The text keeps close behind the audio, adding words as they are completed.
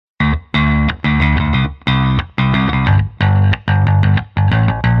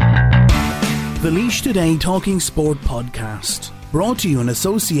The Laois Today Talking Sport podcast, brought to you in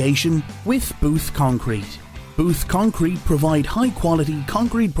association with Booth Concrete. Booth Concrete provide high-quality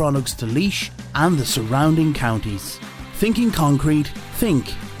concrete products to Laois and the surrounding counties. Thinking concrete,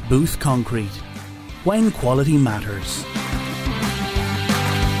 think Booth Concrete. When quality matters.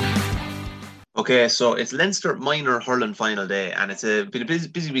 Okay, so it's Leinster minor hurling final day, and it's been a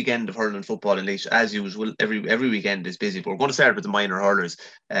busy weekend of hurling football in Laois. As usual, every weekend is busy, but we're going to start with the minor hurlers.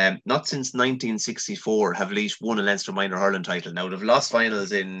 Not since 1964 have Laois won a Leinster minor hurling title. Now, they've lost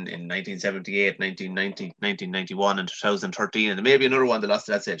finals in 1978, 1990, 1991 and 2013, and there may be another one they lost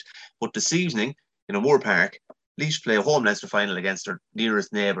at that stage. But this evening, in O'Moore Park, Laois play a home Leinster final against their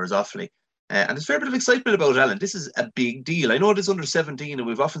nearest neighbours, Offaly. And there's a fair bit of excitement about it, Alan. This is a big deal. I know it is under 17, and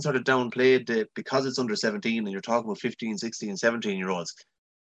we've often sort of downplayed because it's under 17 and you're talking about 15, 16, 17-year-olds.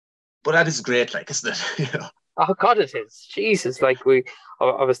 But that is great, like, isn't it? You know? Oh, God, it is. Jesus, like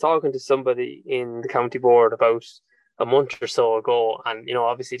I was talking to somebody in the county board about a month or so ago, and, you know,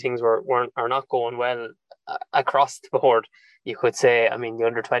 obviously things are not going well across the board, you could say. I mean, the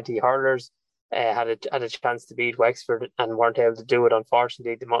under-20 hurlers had a chance to beat Wexford and weren't able to do it,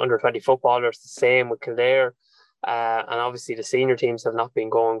 unfortunately. The under-20 footballers, the same with Kildare. And obviously the senior teams have not been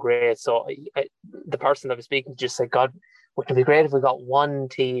going great. So the person I was speaking to just said, God, wouldn't it be great if we got one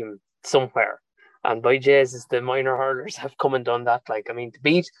team somewhere? And by Jesus, the minor hurlers have come and done that. Like, I mean, to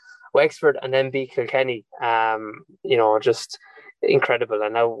beat Wexford and then beat Kilkenny, you know, just incredible.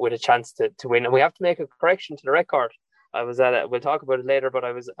 And now with a chance to win. And we have to make a correction to the record. I was at we'll talk about it later, but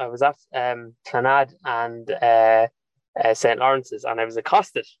I was at Clonard and St. Lawrence's, and I was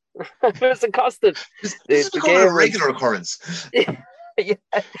accosted. I was accosted. This is becoming a regular occurrence. Yeah,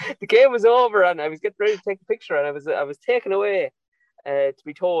 the game was over, and I was getting ready to take a picture, and I was taken away to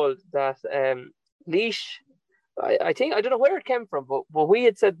be told that Laois, I think, I don't know where it came from, but we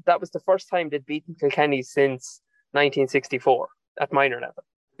had said that was the first time they'd beaten Kilkenny since 1964 at minor level.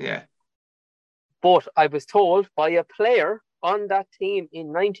 Yeah. But I was told by a player on that team in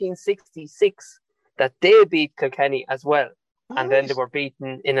 1966 that they beat Kilkenny as well. And then they were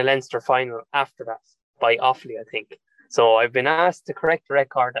beaten in a Leinster final after that by Offaly, I think. So I've been asked to correct the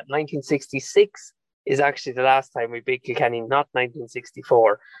record that 1966 is actually the last time we beat Kilkenny, not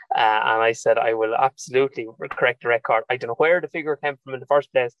 1964. And I said I will absolutely correct the record. I don't know where the figure came from in the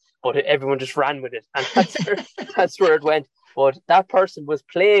first place, but everyone just ran with it. And that's where it went. But that person was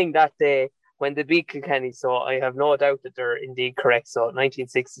playing that day when they beat Kilkenny, so I have no doubt that they're indeed correct. So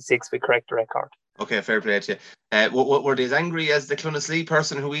 1966, we correct the record. Okay, fair play to you. Were they as angry as the Clonaslee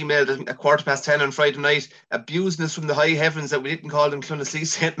person who emailed at 10:15 on Friday night, abusing us from the high heavens that we didn't call them Clonaslee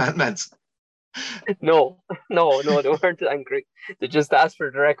St. Madmans? No, they weren't angry. They just asked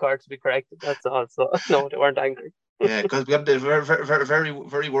for the record to be corrected, that's all. So no, they weren't angry. Yeah, because we got the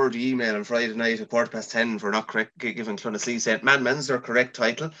very wordy email on Friday night at 10:15 for not correct giving Clonaslee St. Madmans their correct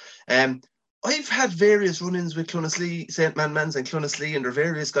title. I've had various run-ins with Clonaslee, St. Madmans and Clonaslee and their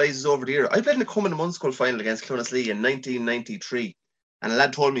various guises over the year. I played in a Cumann Munschool final against Clonaslee in 1993, and a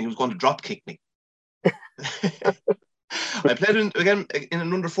lad told me he was going to drop kick me. I played in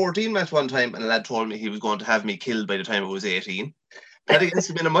an under-14 match one time, and a lad told me he was going to have me killed by the time I was 18. Played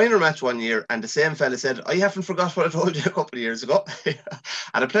against him in a minor match one year, and the same fella said, I haven't forgot what I told you a couple of years ago. And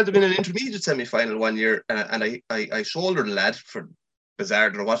I played him in an intermediate semi-final one year, and I shouldered a lad for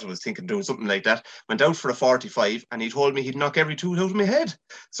Bizarre or what I was thinking, doing something like that. Went out for a 45, and he told me he'd knock every tooth out of my head.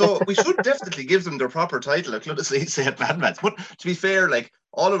 So we should definitely give them their proper title of Clonaslee St. Madmans. But to be fair, like,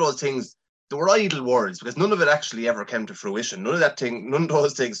 all of those things, they were idle words because none of it actually ever came to fruition. None of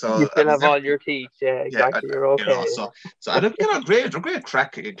those things. So you still have all your teeth, yeah, exactly. You're okay. You know, so and they're great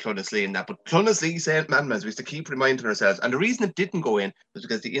crack in Clonaslee in that. But Clonaslee St. Madmans, we used to keep reminding ourselves. And the reason it didn't go in was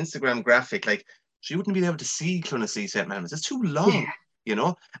because the Instagram graphic, like, she wouldn't be able to see Clonaslee St. Madmans. It's too long. Yeah. You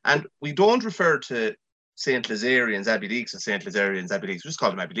know, and we don't refer to St. Lazarians Abbey Leaks as St. Lazarians Abbey Leaks. We just call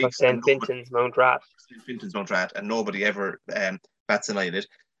them Abbey Leaks. St. Fintan's Mount Rat. St. Fintan's Mount Rat, and nobody ever bats an eyelid.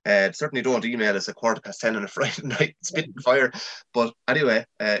 Certainly don't email us at 10:15 on a Friday night, spitting fire. But anyway,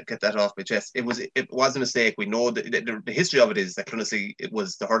 get that off my chest. It was a mistake. We know that the history of it is that Clonaslee, it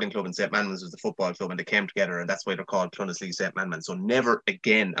was the hurling club and St. Madmans was the football club, and they came together, and that's why they're called Clonaslee St. Madmans. So never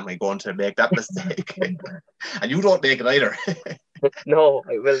again am I going to make that mistake. And you don't make it either. No,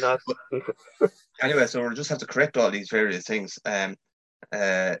 I will not. Anyway, so we'll just have to correct all these various things. And that's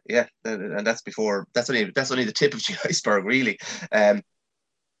only the tip of the iceberg, really.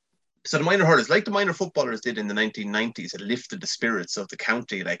 So the minor hurlers, like the minor footballers did in the 1990s, it lifted the spirits of the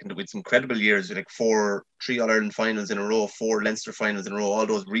county, like, and with some incredible years, like 3 All-Ireland finals in a row, 4 Leinster finals in a row, all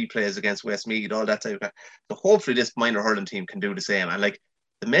those replays against Westmeath, all that type of thing. So hopefully this minor hurling team can do the same. And like,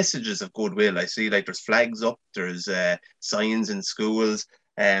 the messages of goodwill. I see like there's flags up, there's signs in schools.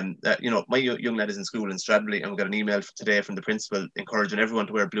 My young lad is in school in Stradbally, and we got an email today from the principal encouraging everyone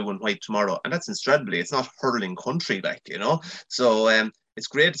to wear blue and white tomorrow. And that's in Stradbally. It's not hurling country, So it's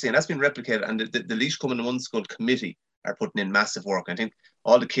great to see, and that's been replicated. And the Laois Coming to One School committee are putting in massive work. I think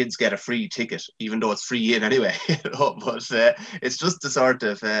all the kids get a free ticket, even though it's free in anyway. But it's just the sort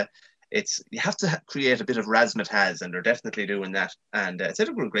of you have to create a bit of razzmatazz, and they're definitely doing that. And it's a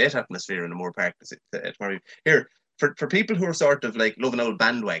great atmosphere in the Moore Park tomorrow. Here, for people who are sort of like loving old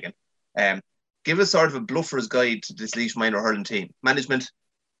bandwagon, give us sort of a bluffer's guide to this Laois minor hurling team, management,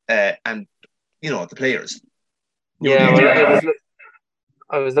 and the players.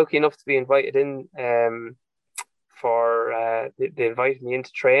 I was lucky enough to be invited in for they invited me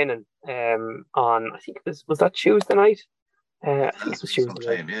into training on, I think it was that Tuesday night. I think it was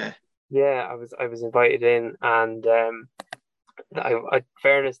Tuesday night. Yeah, I was invited in, and I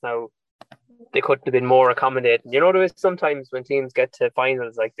fairness now, they couldn't have been more accommodating. There is sometimes when teams get to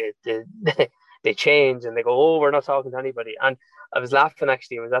finals, like they change and they go, "Oh, we're not talking to anybody." And I was laughing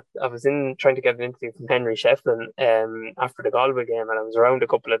actually. I was in trying to get an interview from Henry Shefflin after the Galway game, and I was around a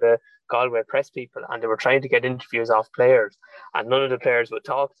couple of the Galway press people, and they were trying to get interviews off players, and none of the players would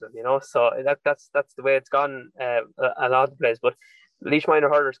talk to them. So that's the way it's gone a lot of the players. But Laois minor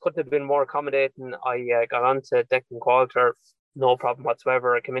hurlers couldn't have been more accommodating. I got on to Declan Qualter, no problem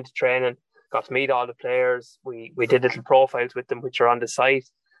whatsoever. I came into training, got to meet all the players. We did little profiles with them, which are on the site.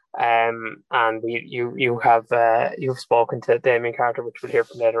 And you've spoken to Damien Carter, which we'll hear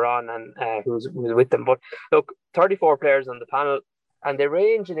from later on, and who's with them. But look, 34 players on the panel, and they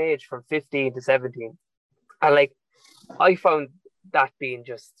range in age from 15 to 17. And I found that being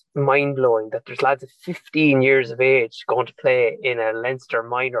just mind blowing that there's lads of 15 years of age going to play in a Leinster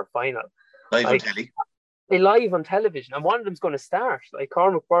minor final. Live on television, and one of them's going to start. Like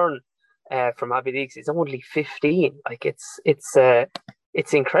Cormac Byrne from Abbey Leaks is only 15.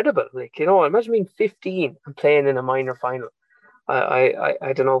 It's incredible. Imagine being 15 and playing in a minor final.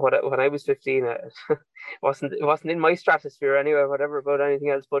 I don't know when I was 15, it wasn't in my stratosphere anyway, whatever about anything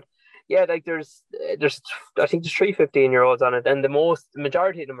else. But yeah, there's I think there's 3 15-year-olds on it, and the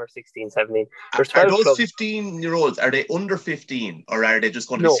majority of them are 16, 17. Are those 15-year-olds, are they under 15, or are they just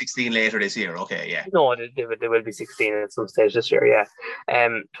going to be 16 later this year? Okay, yeah. No, they will be 16 at some stage this year, yeah.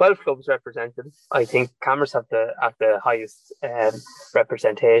 12 clubs represented. I think Camross have the highest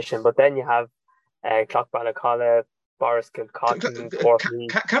representation, but then you have Clough-Ballacolla, Boris Kilcotton,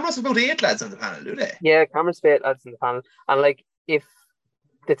 Camross have about 8 lads on the panel, do they? Yeah, Camross have 8 lads on the panel. And if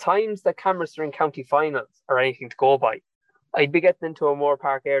the times that Camross are in county finals are anything to go by, I'd be getting into a Moore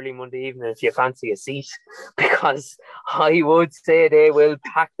Park early Monday evening if you fancy a seat, because I would say they will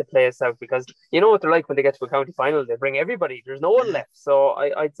pack the place out, because you know what they're like when they get to a county final, they bring everybody, there's no one left. So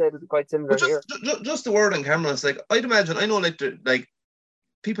I'd say it's quite similar here. Just the word on Camross, I'd imagine, I know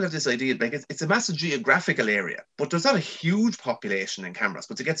people have this idea, it's a massive geographical area, but there's not a huge population in Camross,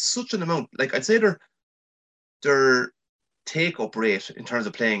 but to get such an amount, I'd say their take-up rate in terms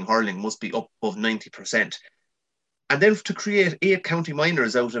of playing hurling must be up above 90%. And then to create 8 county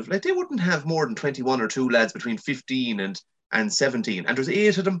minors out of, they wouldn't have more than 21 or 2 lads between 15 and 17. And there's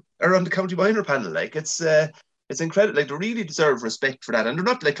 8 of them are on the county minor panel. It's incredible. They really deserve respect for that. And they're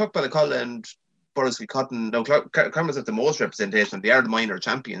not like Clough-Ballacolla and Boris Kilcotton. No, Camross have the most representation. They are the minor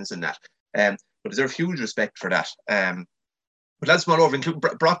champions in that. But deserve huge respect for that. But lads from all over, include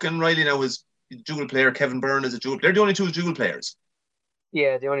Brock and Riley now is dual player. Kevin Byrne is a dual. They're the only 2 dual players.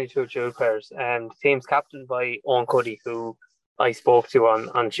 Yeah, the only 2 dual players. The team's captained by Owen Cuddy, who I spoke to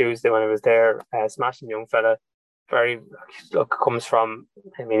on Tuesday when I was there. Smashing young fella. Comes from,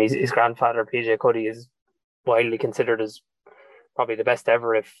 his grandfather, PJ Cuddy, is widely considered as probably the best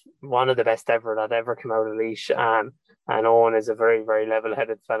ever, if one of the best ever that ever came out of Laois. And Owen is a very, very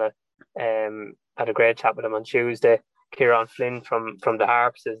level-headed fella. Had a great chat with him on Tuesday. Kieran Flynn from the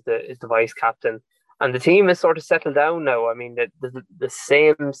Harps is the vice captain, and the team has sort of settled down now. The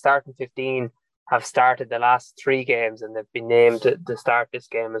same starting 15 have started the last 3 games, and they've been named to start this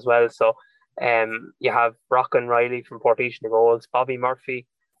game as well. So you have Brock and Riley from Portage in the goals, Bobby Murphy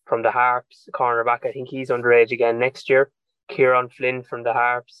from the Harps, cornerback. I think he's underage again next year. Kieran Flynn from the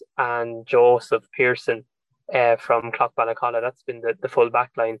Harps, and Joseph Pearson from Clough-Ballacolla. That's been the full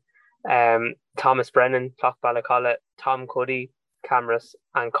back line. Thomas Brennan, Clough-Ballacolla, Tom Cuddy, Camross,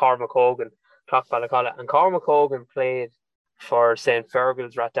 and Cormac Hogan, Clough-Ballacolla. And Cormac Hogan played for St.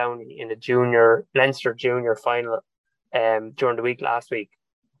 Fergal's Rathdowney in the Leinster junior final during the week last week.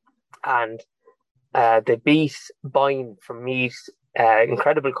 And they beat Boyne from Meath.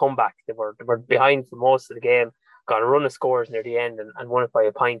 Incredible comeback. They were behind for most of the game, got a run of scores near the end and won it by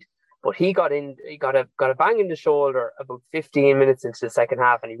a point. But he got a bang in the shoulder about 15 minutes into the second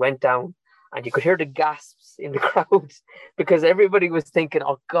half, and he went down, and you could hear the gasps in the crowd because everybody was thinking,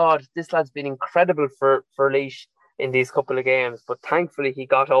 "Oh God, this lad's been incredible for Laois in these couple of games." But thankfully, he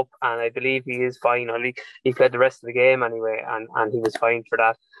got up, and I believe he is fine. He played the rest of the game anyway, and he was fine for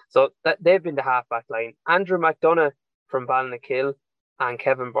that. So they've been the half-back line. Andrew McDonough from Ballinackill and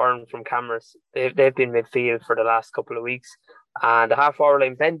Kevin Byrne from Camrose, they've been midfield for the last couple of weeks. And the half-forward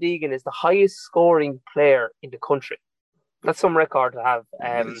line, Ben Deegan is the highest-scoring player in the country. That's some record to have.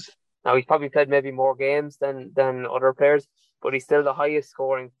 Now, he's probably played maybe more games than other players, but he's still the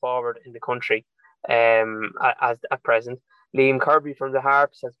highest-scoring forward in the country at present. Liam Kirby from the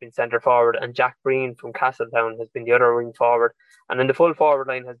Harps has been centre-forward, and Jack Breen from Castletown has been the other wing forward. And then the full forward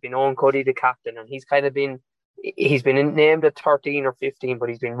line has been Owen Cuddy, the captain, and he's been named at 13 or 15, but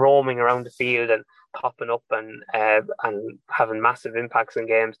he's been roaming around the field and popping up and having massive impacts in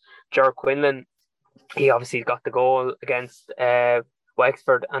games. Ger Quinlan, he obviously got the goal against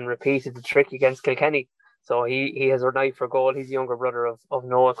Wexford and repeated the trick against Kilkenny. So he has a knife for goal. He's the younger brother of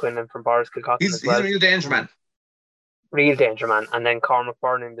Noah Quinlan from Boris Kilcotton as well. He's a real danger man. Real danger man. And then Cormac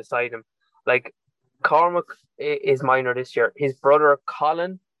Byrne beside him. Like, Cormac is minor this year. His brother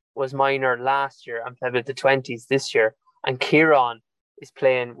Colin was minor last year and played with the 20s this year. And Kieran is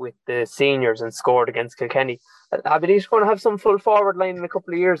playing with the seniors and scored against Kilkenny. I believe he's going to have some full forward line in a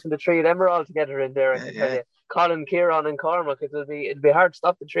couple of years when the three of them are all together in there. I can tell you, Colin, Kieran, and Cormac. It'll be hard to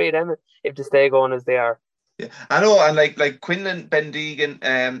stop the three of them if they stay going as they are. Yeah, I know, and like Quinlan, Ben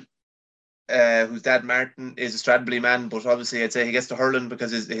Deegan, whose dad Martin is a Stradbally man, but obviously I'd say he gets to hurling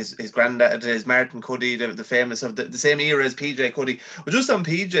because his granddad is Martin Cuddy, the famous of the same era as PJ Cuddy. But just on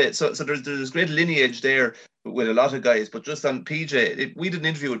PJ, so there's great lineage there with a lot of guys. But just on PJ, we did an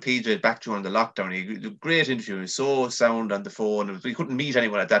interview with PJ back during the lockdown. He did a great interview. He was so sound on the phone. We couldn't meet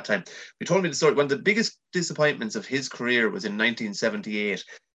anyone at that time. He told me the story. One of the biggest disappointments of his career was in 1978.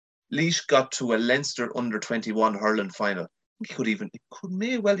 Laois got to a Leinster under-21 hurling final. He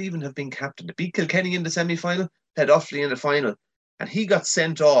may well even have been captain. They beat Kilkenny in the semi-final, played Offaly in the final, and he got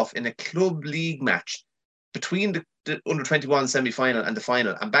sent off in a club league match between the under-21 semi-final and the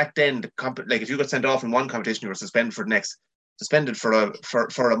final. And back then, if you got sent off in one competition, you were suspended for the next, suspended for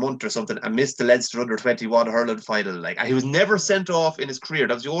a month or something, and missed the Leinster under-21 hurling final. And he was never sent off in his career.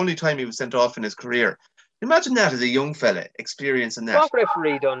 That was the only time he was sent off in his career. Imagine that as a young fella experiencing that. What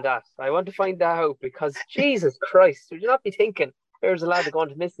referee done that? I want to find that out because Jesus Christ, would you not be thinking there's a lad going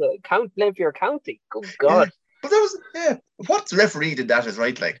to miss a blame for your county? Good God! But that was what referee did that is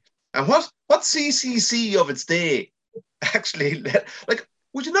right, and what CCC of its day actually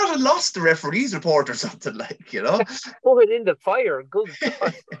would you not have lost the referee's report or something Throw it in the fire. Good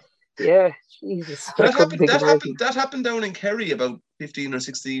God! Yeah, Jesus. That happened down in Kerry about 15 or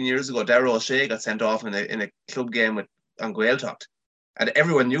 16 years ago. Darragh O'Shea got sent off in a club game on Gaeltacht. And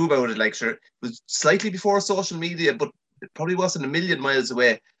everyone knew about it. It was slightly before social media, but it probably wasn't a million miles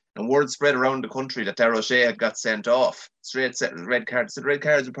away. And word spread around the country that Darragh O'Shea had got sent off. Straight set red cards. The red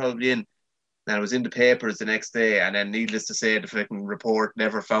cards were probably in. And it was in the papers the next day, and then needless to say, the freaking report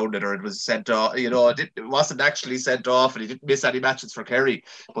never found it, or it was sent off. It wasn't actually sent off, and he didn't miss any matches for Kerry.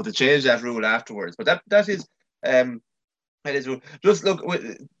 But they changed that rule afterwards. But that is just look.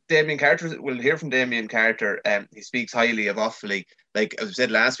 Damien Carter. We'll hear from Damien Carter. He speaks highly of Offaly. Like as we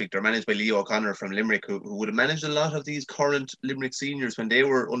said last week, they're managed by Leo O'Connor from Limerick, who would have managed a lot of these current Limerick seniors when they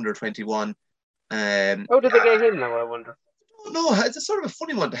were under 21. How did they get him now, I wonder? No, it's a sort of a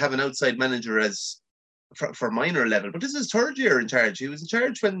funny one to have an outside manager as for minor level. But this is his third year in charge. He was in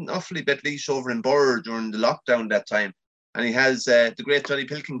charge when Offaly bet Laois over in Birr during the lockdown that time. And he has the great Johnny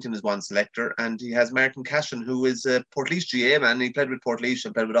Pilkington as one selector, and he has Martin Cashin, who is a Portlaoise GA man. He played with Portlaoise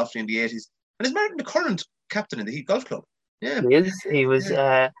and played with Offaly in the 80s. And is Martin the current captain in the Heath Golf Club? Yeah, he is. He was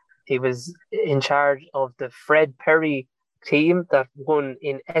in charge of the Fred Perry team that won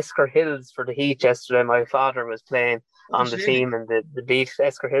in Esker Hills for the Heath yesterday. My father was playing on the team, and the beat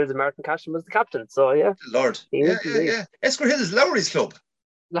Esker Hills, and Martin Cashin was the captain. So yeah, Lord, yeah. Esker Hills, Lowry's club.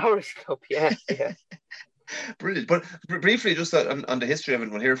 Lowry's club, yeah. Brilliant. But briefly, just on the history of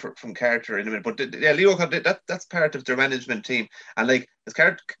it, we'll hear from Carter in a minute. But Leo, that's part of their management team. And as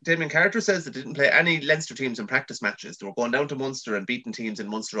Damien Carter says, they didn't play any Leinster teams in practice matches. They were going down to Munster and beating teams in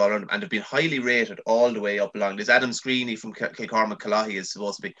Munster all around them, and they've been highly rated all the way up along. There's Adam Screeney from Kilcormac Callaghy is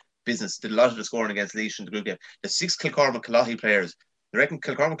supposed to be business. Did a lot of the scoring against Laois in the group game. The 6 Kilcormac Callaghy players, they reckon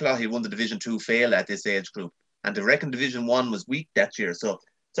Kilcormac Callaghy won the Division 2 fail at this age group, and they reckon Division 1 was weak that year. So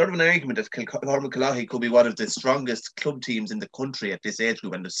sort of an argument that Cormac Callaghy could be one of the strongest club teams in the country at this age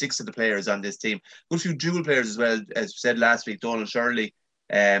group, and there's 6 of the players on this team. Good few dual players as well, as we said last week. Donald Shirley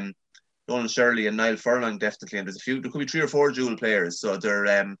and Niall Furlong definitely, and there could be 3 or 4 dual players. So they're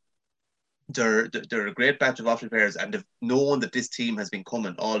a great batch of Offaly players, and they've known that this team has been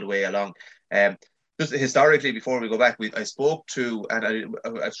coming all the way along. Just historically, before we go back, I spoke to, and I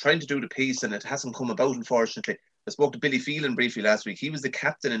was trying to do the piece, and it hasn't come about, unfortunately. I spoke to Billy Phelan briefly last week. He was the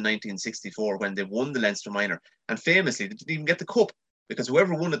captain in 1964 when they won the Leinster Minor, and famously they didn't even get the cup because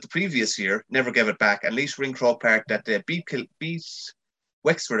whoever won it the previous year never gave it back. And Laois were in Croke Park that beat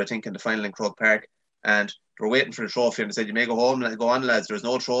Wexford, I think, in the final in Croke Park, and they were waiting for the trophy, and they said, "You may go home, go on, lads. There's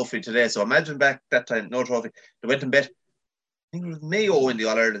no trophy today." So imagine back that time, no trophy. They went and bet, I think it was Mayo in the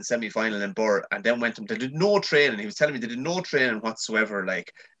All-Ireland semi-final in Burr, and then went and they did no training. He was telling me they did no training whatsoever.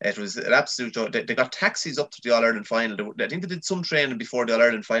 Like, it was an absolute joke. They got taxis up to the All-Ireland final. I think they did some training before the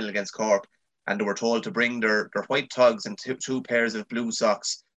All-Ireland final against Cork, and they were told to bring their white togs and two pairs of blue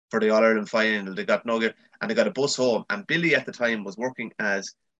socks for the All-Ireland final. They got no gear, and they got a bus home. And Billy at the time was working I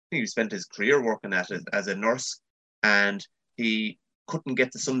think he spent his career working as a nurse, and he couldn't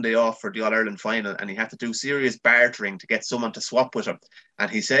get the Sunday off for the All-Ireland final, and he had to do serious bartering to get someone to swap with him. And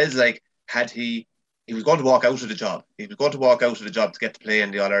he says, like, he was going to walk out of the job. He was going to walk out of the job to get to play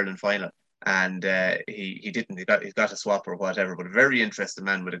in the All-Ireland final, and he didn't. He got a swap or whatever. But a very interesting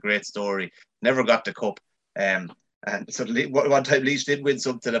man with a great story. Never got the cup. And so one time Laois did win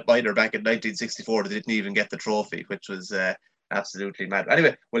something at Minor back in 1964. They didn't even get the trophy, which was absolutely mad.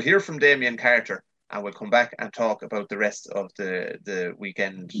 Anyway, we'll hear from Damien Carter, and we'll come back and talk about the rest of the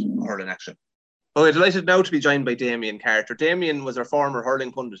weekend hurling action. Oh, we're delighted now to be joined by Damien Carter. Damien was our former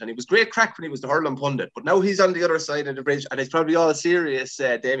hurling pundit, and he was great crack when he was the hurling pundit, but now he's on the other side of the bridge, and it's probably all serious,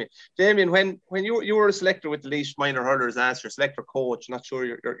 Damien. Damien, when you were a selector with the Laois Minor Hurlers last year, selector coach, not sure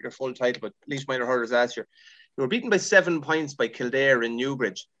your full title, but Laois Minor Hurlers last year, you were beaten by 7 points by Kildare in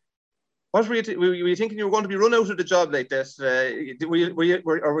Newbridge. What were you thinking you were going to be run out of the job like this? Were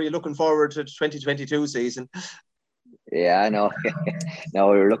you looking forward to the 2022 season? Yeah, I know.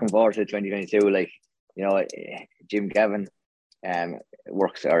 No, we were looking forward to 2022. Like, you know, Jim Gavin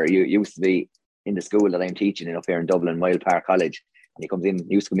works, or used to be in the school that I'm teaching in up here in Dublin, Mile Park College, and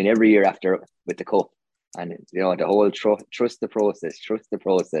he used to come in every year after with the cup. And, you know, the whole trust the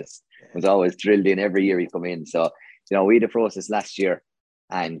process was always drilled in every year he'd come in. So, you know, we had the process last year,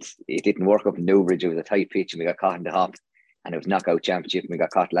 and it didn't work up in Newbridge. It was a tight pitch, and we got caught in the hop, and it was knockout championship, and we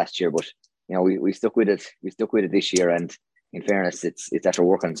got caught last year. But, you know, we stuck with it. We stuck with it this year, and in fairness, it's after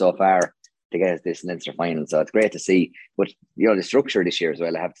working so far to get us this Leinster final. So it's great to see. But, you know, the structure this year as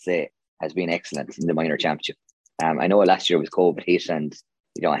well, I have to say, has been excellent in the minor championship. I know last year was COVID hit, and,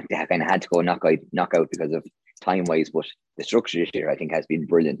 you know, they kind of had to go knockout because of time-wise, but the structure this year, I think, has been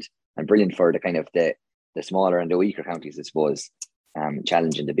brilliant, and brilliant for the kind of the smaller and the weaker counties, I suppose,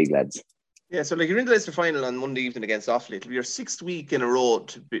 challenging the big lads. Yeah, so like you're in the Leinster final on Monday evening against Offaly. It'll be your 6th week in a row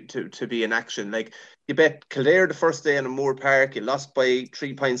to be in action. Like, you bet Kildare the first day in Moore Park, you lost by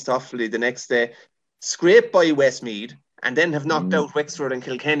 3 points to Offaly the next day, scraped by Westmeath, and then have knocked out Wexford and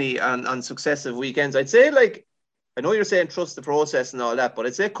Kilkenny on successive weekends. I'd say, like, I know you're saying trust the process and all that, but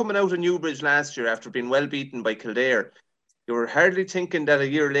I'd say coming out of Newbridge last year after being well beaten by Kildare, you were hardly thinking that a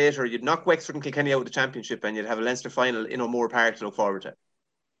year later you'd knock Wexford and Kilkenny out of the championship and you'd have a Leinster final in O'Moore Park to look forward to.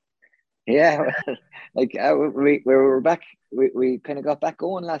 Yeah, like we were back. We kind of got back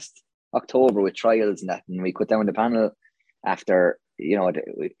going last October with trials and that, and we cut down the panel after, you know,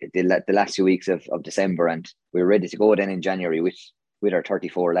 the last 2 weeks of December, and we were ready to go then in January with our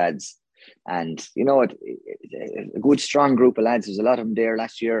 34 lads. And, you know, a good strong group of lads. There's a lot of them there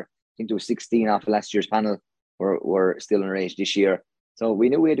last year. I think there was 16 off of last year's panel were still in range this year. So we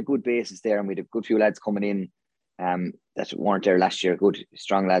knew we had a good basis there, and we had a good few lads coming in that weren't there last year. Good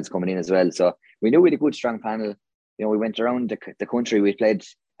strong lads coming in as well. So we knew we had a good strong panel. You know, we went around the country. We played,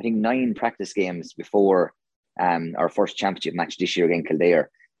 I think, 9 practice games before our first championship match this year against Kildare.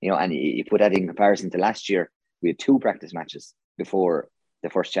 You know, and you put that in comparison to last year, we had 2 practice matches before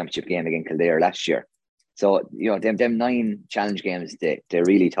the first championship game against Kildare last year. So, you know, them 9 challenge games, they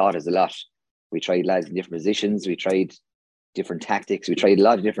really taught us a lot. We tried lads in different positions. We tried different tactics. We tried a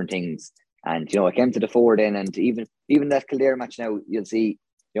lot of different things. And, you know, it came to the 4 then, and even that Kildare match now, you'll see,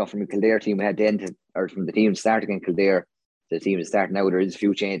 you know, from the Kildare team we had then or from the team starting against Kildare, the team is starting now, there is a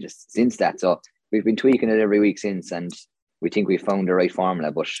few changes since that. So we've been tweaking it every week since, and we think we've found the right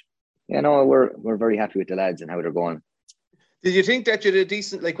formula. But, you know, we're very happy with the lads and how they're going. Did you think that you did a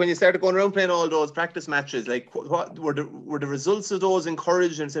decent, like when you started going around playing all those practice matches, like what were the results of those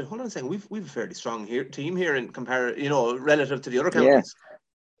encouraged and said, hold on a second, we've a fairly strong team here in relative to the other counties?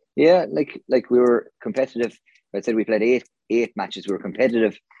 Yeah, like we were competitive. I said we played eight matches. We were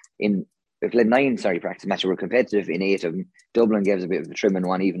competitive in. We played nine, practice matches. We were competitive in eight of them. Dublin gave us a bit of a trim in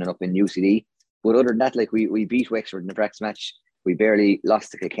one, even up in UCD. But other than that, like we beat Wexford in the practice match. We barely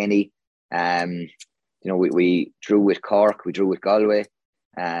lost to Kilkenny. We drew with Cork. We drew with Galway.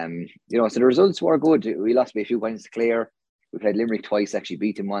 So the results were good. We lost by a few points to Clare. We played Limerick twice. Actually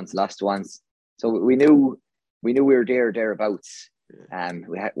beat them once, lost once. So we knew we were thereabouts.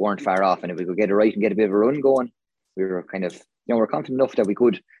 We weren't far off, and if we could get it right and get a bit of a run going, we were kind of, we're confident enough that we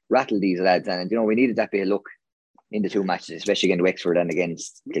could rattle these lads. And we needed that bit of luck in the two matches, especially against Wexford and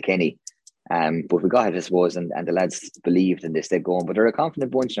against Kilkenny. But we got it, I suppose, and the lads believed and they stayed going. But they're a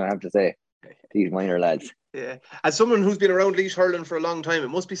confident bunch now, I have to say, these minor lads. Yeah, as someone who's been around Laois hurling for a long time, it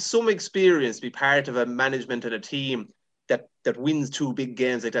must be some experience to be part of a management and a team that wins two big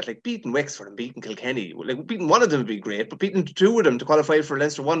games like that, like beating Wexford and beating Kilkenny. Like beating one of them would be great, but beating two of them to qualify for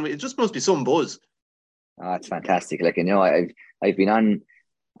Leinster one, it just must be some buzz. Oh, it's fantastic. Like, I've been on.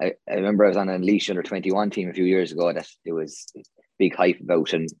 I remember I was on a Laois under 21 team a few years ago that it was big hype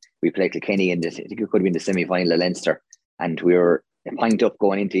about, and we played Kilkenny in this. I think it could have been the semi-final of Leinster, and we were a point up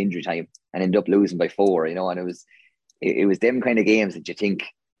going into injury time and ended up losing by 4. And it was them kind of games that you think,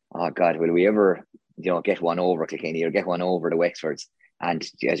 oh God, will we ever get one over Kilkenny or get one over the Wexfords? And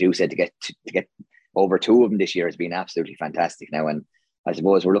as you said, to get over two of them this year has been absolutely fantastic now. And I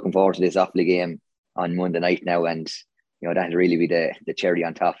suppose we're looking forward to this Offaly game on Monday night now, and that'll really be the cherry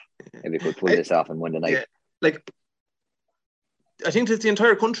on top if we could pull this off on Monday night. Yeah, like I think that the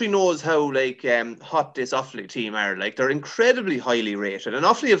entire country knows how hot this Offaly team are. Like, they're incredibly highly rated, and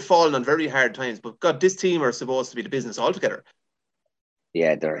Offaly have fallen on very hard times. But God, this team are supposed to be the business altogether.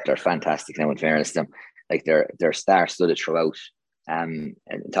 Yeah, they're fantastic now. In fairness to them, like they're star-studded throughout. And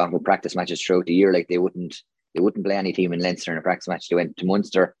talking about practice matches throughout the year, like they wouldn't play any team in Leinster in a practice match. They went to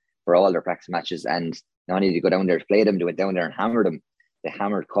Munster for all their practice matches, and not only did they go down there to play them, they went down there and hammered them. They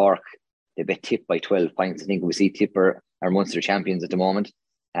hammered Cork. They beat Tip by 12 points. I think we see Tip are Munster champions at the moment.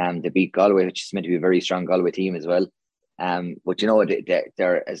 They beat Galway, which is meant to be a very strong Galway team as well. But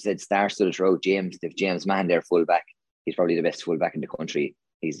they're, as I said, star-studded throughout. James Mahan, their fullback. He's probably the best fullback in the country.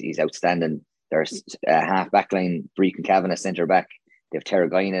 He's outstanding. There's a half back line, Brecon Kavanagh centre back. They have Tara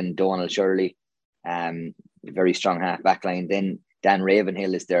Guinan, Donald Shirley, very strong half back line. Then Dan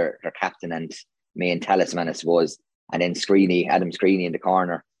Ravenhill is their captain and main talisman, I suppose. And then Adam Screeney in the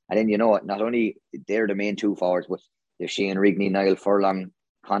corner. And then, not only they're the main two forwards, but there's Shane Rigney, Niall Furlong,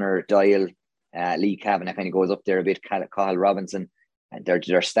 Conor Doyle, Lee Kavanagh kind of goes up there a bit, Cathal Robinson. And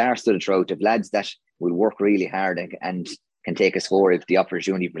they're star-studded throughout. They've lads that will work really hard and can take a score if the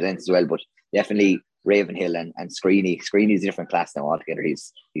opportunity presents as well. But definitely Ravenhill and Screeney. Screeney's a different class now altogether.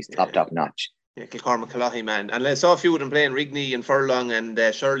 He's top notch. Yeah, Kilcormac Callaghy, man. And I saw a few of them playing. Rigney and Furlong and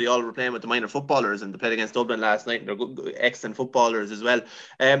Shirley all were playing with the minor footballers, and they played against Dublin last night, and they're good, excellent footballers as well.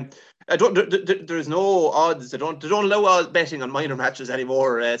 There's no odds. They don't allow all betting on minor matches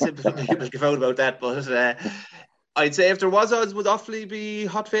anymore. People give out about that, but I'd say if there was odds, would Offaly be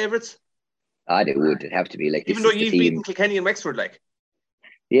hot favourites? They would. It'd have to be. Like, even though you've beaten Kilkenny and Wexford, like.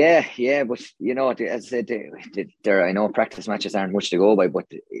 Yeah, but as I said, I know practice matches aren't much to go by, but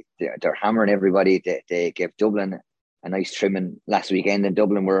they're hammering everybody. They gave Dublin a nice trimming last weekend, and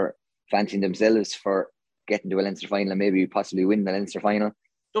Dublin were fancying themselves for getting to a Leinster final and maybe possibly win the Leinster final.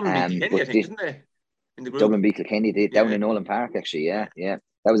 Dublin beat Kilkenny, I think, didn't they? In the group. Dublin beat Kilkenny down in Nolan Park, actually. Yeah.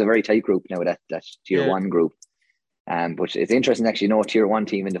 That was a very tight group now, that Tier 1 group. But it's interesting, actually, no Tier 1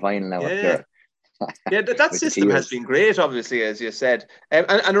 team in the final now. Yeah, that system has been great, obviously, as you said. And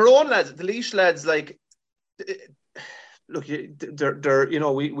our own lads, the Laois lads, like, look, they're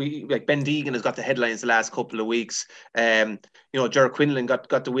we like Ben Deegan has got the headlines the last couple of weeks. Ger Quinlan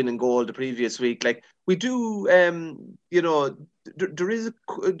got the winning goal the previous week. Like, we do, there is a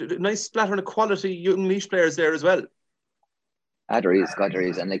nice splattering of quality young Laois players there as well. There is,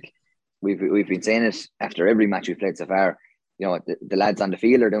 and like we've been saying it after every match we've played so far. The lads on the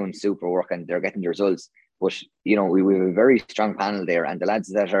field are doing super work and they're getting the results. But, we have a very strong panel there, and the lads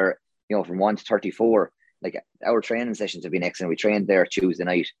that are, from 1 to 34, like, our training sessions have been excellent. We trained there Tuesday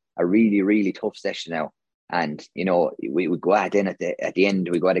night, a really, really tough session now. And, we would go out then at the end,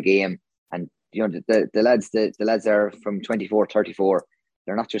 we go at a game, and, the lads are from 24, 34.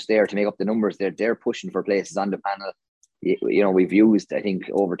 They're not just there to make up the numbers. They're pushing for places on the panel. We've used, I think,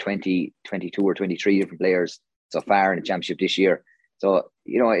 over 22 or 23 different players so far in the championship this year. So,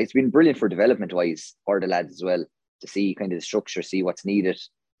 it's been brilliant for development wise for the lads as well, to see kind of the structure, see what's needed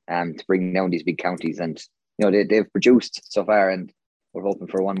to bring down these big counties. And, they've produced so far, and we're hoping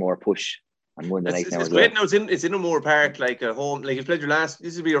for one more push on Monday night now. It's great now. It's in O'Moore Park, like at home. Like you played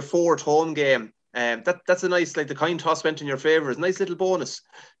this will be your 4th home game. That's a nice, like the coin toss went in your favour. It's a nice little bonus.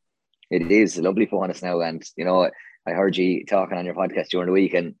 It is a lovely bonus now, and I heard you talking on your podcast during the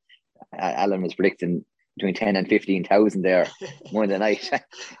week, and Alan was predicting between 10 and 15,000 there Monday night.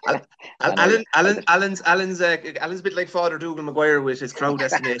 Alan's a bit like Father Dougal Maguire with his crowd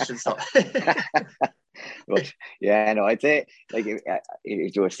estimation stuff. But yeah, no, I'd say like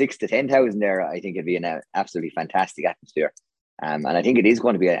if you were 6 to 10,000 there, I think it'd be an absolutely fantastic atmosphere. And I think it is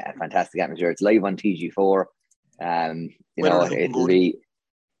going to be a fantastic atmosphere. It's live on TG4.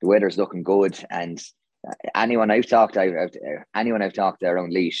 The weather's looking good, and anyone I've talked to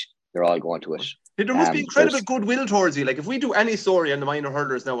around Laois, they're all going to it. There must be incredible goodwill towards you. Like if we do any story on the minor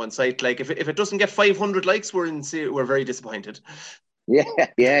hurlers now on site, like if it doesn't get 500 likes, we're very disappointed. Yeah,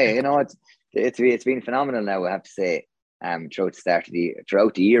 it's been phenomenal now, I have to say, throughout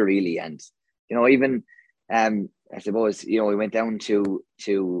the year really, and even I suppose we went down to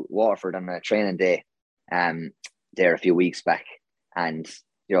Waterford on a training day there a few weeks back, and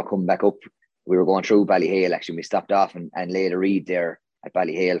coming back up, we were going through Ballyhale. Actually, we stopped off and laid a read there at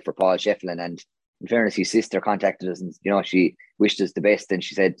Ballyhale for Paul Shefflin, and in fairness, his sister contacted us, and she wished us the best, and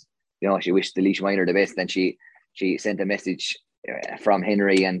she said she wished the Laois minor the best, and she sent a message from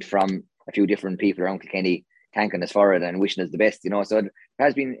Henry and from a few different people around Kilkenny thanking us for it and wishing us the best. So it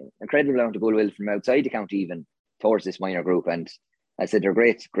has been incredible amount of goodwill from outside the county even towards this minor group, and I said they're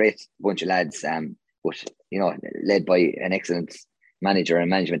great bunch of lads, but led by an excellent manager and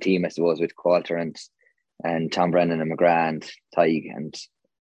management team, I suppose, with Coulter and Tom Brennan and McGrath and Tig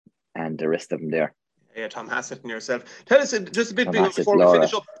and the rest of them there. Yeah, Tom Hassett and yourself. Tell us just a bit before we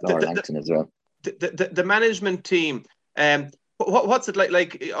finish up. Laura Langton as well. The management team. What's it like?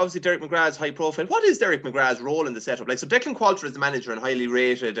 Like obviously Derek McGrath's high profile. What is Derek McGrath's role in the setup? Like, so Declan Coulter is the manager and highly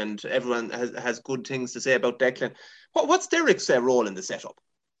rated, and everyone has good things to say about Declan. What's Derek's role in the setup?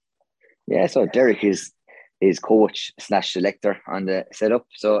 Yeah, so Derek is coach / selector on the setup.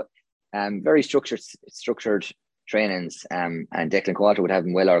 So very structured trainings, and Declan Coulter would have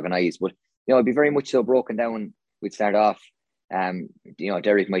them well organised, but it'd be very much so broken down. We'd start off,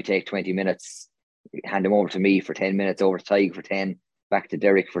 Derek might take 20 minutes, hand him over to me for 10 minutes, over to Tig for 10, back to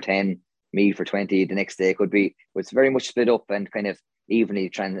Derek for 10, me for 20 the next day. It's very much split up and kind of evenly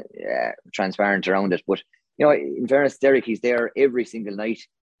transparent around it. But in fairness, Derek, he's there every single night.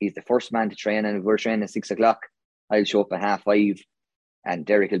 He's the first man to train, and if we're training at 6 o'clock, I'll show up at 5:30, and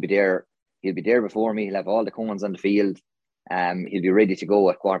Derek will be there. He'll be there before me. He'll have all the cones on the field. He'll be ready to go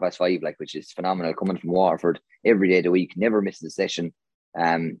at 5:15, which is phenomenal, coming from Waterford every day of the week, never misses a session.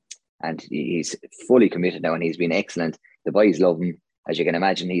 And he's fully committed now, and he's been excellent. The boys love him, as you can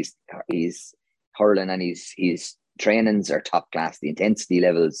imagine. He's hurling, and his trainings are top class. The intensity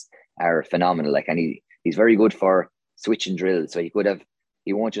levels are phenomenal. And he's very good for switching drills. So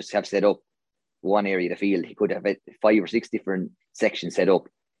he won't just have set up one area of the field. He could have 5 or 6 different sections set up,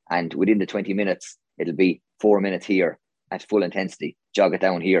 and within the 20 minutes, it'll be 4 minutes here at full intensity. Jog it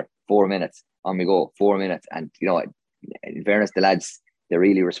down here, 4 minutes. On we go, 4 minutes. And in fairness, the lads, they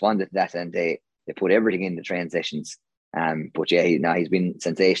really responded to that, and they put everything in the train sessions. But yeah, he's been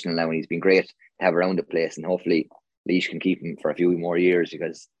sensational now, and he's been great to have around the place, and hopefully Laois can keep him for a few more years,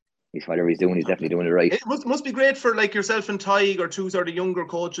 because whatever he's doing, he's definitely doing it right. It must be great for like yourself and Tig, or two sort of younger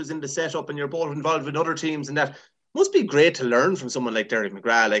coaches in the setup, and you're both involved with other teams, and that must be great to learn from someone like Derek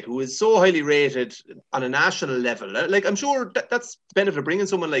McGrath, like who is so highly rated on a national level. Like I'm sure that's the benefit of bringing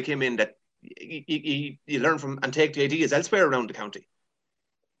someone like him in, that you learn from and take the ideas elsewhere around the county.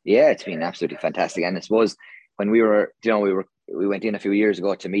 Yeah, it's been absolutely fantastic. And I suppose when we went in a few years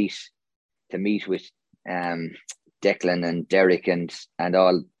ago to meet with Declan and Derek and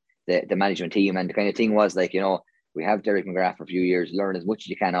all the management team, and the kind of thing was like, we have Derek McGrath for a few years, learn as much as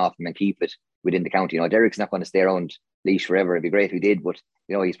you can off him and keep it within the county. Derek's not going to stay around Laois forever. It'd be great if he did, but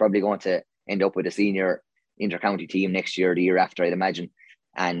he's probably going to end up with a senior inter-county team next year, the year after, I'd imagine.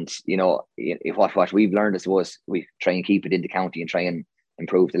 And if what we've learned, I suppose, we try and keep it in the county and try and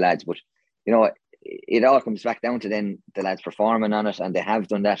improve the lads. But it all comes back down to then the lads performing on it, and they have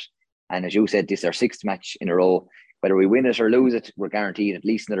done that. And as you said, this is our 6th match in a row. Whether we win it or lose it, we're guaranteed at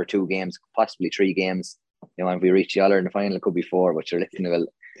least another 2 games, possibly 3 games. And if we reach the other in the final, it could be 4. But you're listening.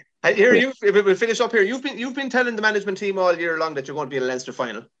 Here, we'll finish up here. You've been telling the management team all year long that you're going to be in a Leinster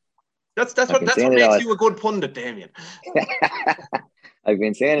final. That's what makes you a good pundit, Damien. I've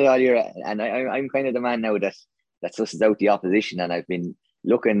been saying it all year, and I'm kind of the man now that susses out the opposition. And I've been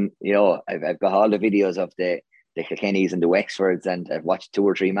looking, I've got all the videos of the Kilkennys and the Wexfords, and I've watched 2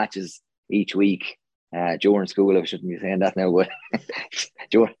 or 3 matches each week. during school. I shouldn't be saying that now, but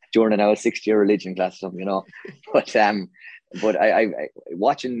during our 6th-year religion class or something, you know. But I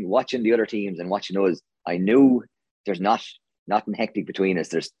watching the other teams and watching us, I knew there's nothing hectic between us.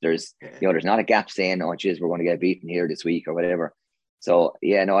 There's there's not a gap saying, oh geez, we're going to get beaten here this week or whatever. So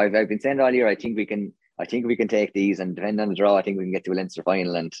yeah, no, I've been saying all year, I think we can take these, and depending on the draw, I think we can get to a Leinster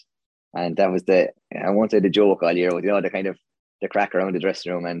final, and that was I won't say the joke all year, with the crack around the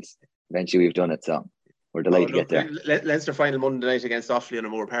dressing room, and eventually we've done it. So we're delighted to get there. Leinster final Monday night against Offaly in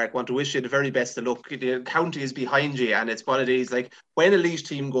O'Moore Park. Want to wish you the very best of luck. The county is behind you, and it's one of these, like, when a Laois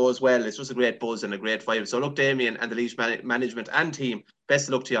team goes well, it's just a great buzz and a great vibe. So look, Damien and the Laois management and team, best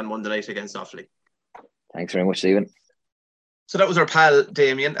of luck to you on Monday night against Offaly. Thanks very much, Stephen. So that was our pal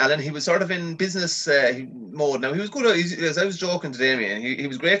Damien Allen. He was sort of in business mode. Now, he was good. As I was joking to Damien, he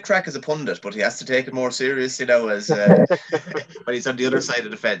was great crack as a pundit, but he has to take it more seriously now as when he's on the other side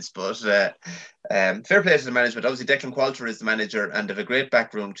of the fence. But fair play to the management. Obviously, Declan Qualter is the manager, and they have a great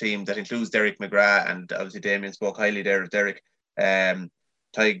backroom team that includes Derek McGrath, and obviously Damien spoke highly there of Derek,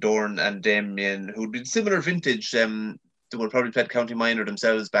 Tyg Dorn and Damien, who'd been similar vintage. They would probably played county minor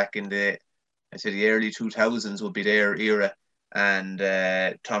themselves back in the early 2000s would be their era. And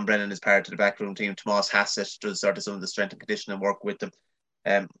Tom Brennan is part of the backroom team. Tomas Hassett does sort of some of the strength and conditioning work with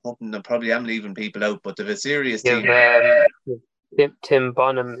them. Hoping I probably am leaving people out, but they've a serious team. Tim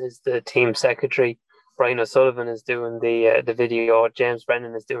Bonham is the team secretary. Brian O'Sullivan is doing the video. James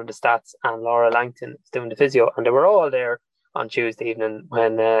Brennan is doing the stats, and Laura Langton is doing the physio. And they were all there on Tuesday evening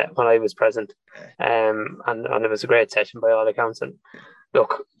when I was present. And it was a great session by all accounts. And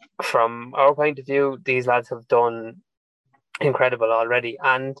look, from our point of view, these lads have done incredible already,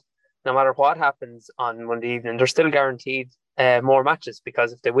 and no matter what happens on Monday evening, they're still guaranteed more matches,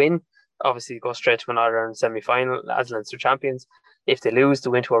 because if they win, obviously go straight to an All-Ireland semi-final as Leinster champions. If they lose,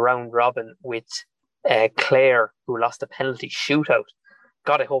 they win to a round robin with Clare, who lost a penalty shootout.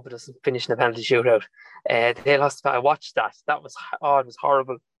 God, I hope it doesn't finish in a penalty shootout. They lost. I watched that. It was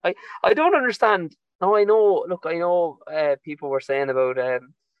horrible. I don't understand. No, I know people were saying about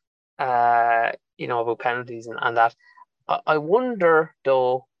about penalties and that. I wonder,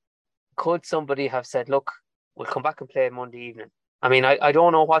 though, could somebody have said, look, we'll come back and play Monday evening? I mean, I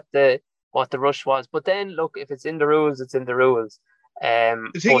don't know what the rush was, but then, look, if it's in the rules, it's in the rules. The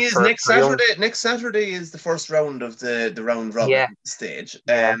thing is, next Saturday is the first round of the round robin stage.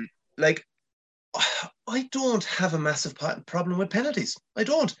 I don't have a massive problem with penalties. I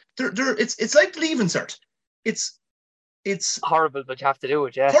don't. It's like leaving cert. It's horrible, but you have to do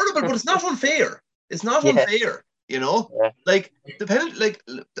it. Yeah, horrible, but it's not unfair. It's not unfair. You know, like the penalty, like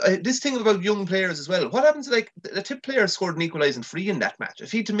this thing about young players as well. What happens? Like the Tip player scored an equalising free in that match.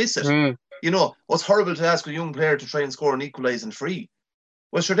 If he'd to miss it, what's horrible to ask a young player to try and score an equalising free.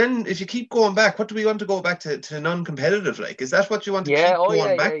 Well, sure. Then, if you keep going back, what do we want to go back to non-competitive? Like, is that what you want to keep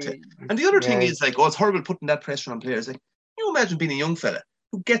going back to? And the other thing is, like, it's horrible putting that pressure on players. Like, can you imagine being a young fella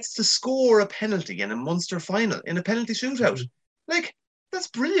who gets to score a penalty in a Munster final in a penalty shootout? Like, that's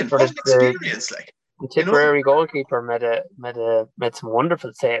brilliant. What an experience! Like. The Tipperary goalkeeper made some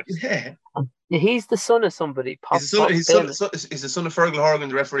wonderful saves. Yeah. He's the son of somebody. He's the son of Fergal Horgan,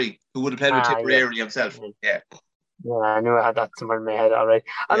 the referee, who would have played with Tipperary himself. Yeah. Yeah, I knew I had that somewhere in my head. All right.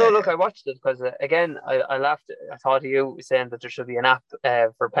 Look, I watched it because again, I laughed. I thought of you saying that there should be an app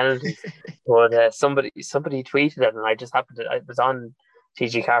for penalties, but somebody tweeted it, and I just happened to. I was on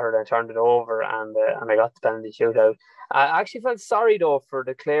TG Carroll, and I turned it over, and I got the penalty shootout. I actually felt sorry though for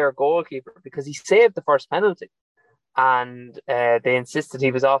the Clare goalkeeper, because he saved the first penalty, and they insisted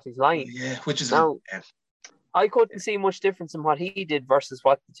he was off his line. Yeah, which is now. I couldn't see much difference in what he did versus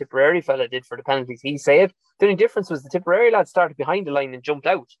what the Tipperary fella did for the penalties he saved. The only difference was the Tipperary lad started behind the line and jumped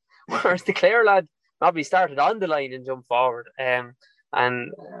out, whereas the Clare lad probably started on the line and jumped forward. And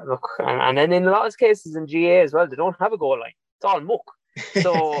then in a lot of cases in GA as well, they don't have a goal line. It's all muck.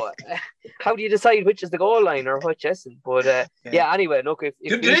 So how do you decide which is the goal line or which isn't? But anyway, look, if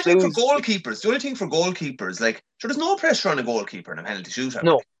the only thing for goalkeepers, like, sure, there's no pressure on a goalkeeper in a penalty shootout.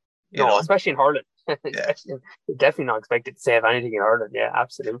 No, especially in hurling. Definitely not expected to save anything in hurling. Yeah,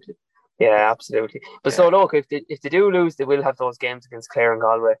 absolutely. But so look, if they do lose, they will have those games against Clare and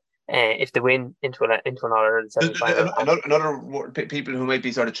Galway. If they win into an All-Ireland semi-final. Another people who might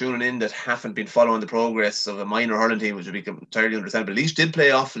be sort of tuning in that haven't been following the progress of a minor hurling team, which would be entirely understandable. Laois did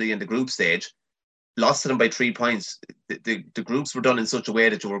play Offaly in the group stage, lost to them by 3 points. The groups were done in such a way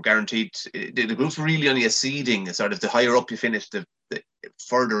that you were guaranteed. The groups were really only a seeding, sort of the higher up you finished, the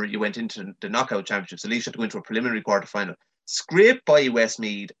further you went into the knockout championships. So Laois had to go into a preliminary quarter-final, scraped by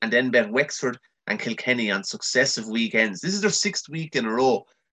Westmeath, and then bet Wexford and Kilkenny on successive weekends. This is their 6th week in a row.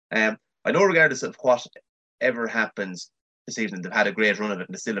 I know regardless of whatever happens this evening, they've had a great run of it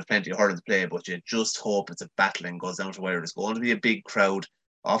and they still have plenty of hurling to play, but you just hope it's a battle and goes down to wire. There's going to be a big crowd,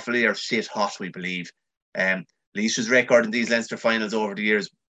 awfully or shit hot, we believe. Laois's record in these Leinster finals over the years,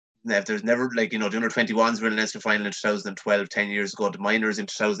 there's never, like, the under 21s were in the Leinster final in 2012, 10 years ago. The minors in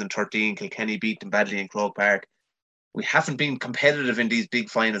 2013, Kilkenny beat them badly in Croke Park. We haven't been competitive in these big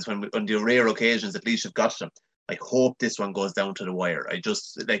finals on the rare occasions that Laois have got them. I hope this one goes down to the wire. I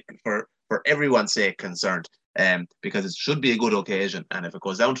just, like, for everyone's sake, concerned, because it should be a good occasion. And if it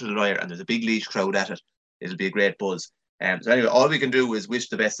goes down to the wire and there's a big Laois crowd at it, it'll be a great buzz. So anyway, all we can do is wish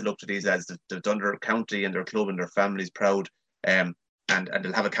the best of luck to these lads. They've done their county and their club and their families proud, and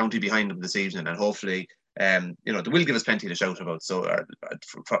they'll have a county behind them this evening. And hopefully, they will give us plenty to shout about. So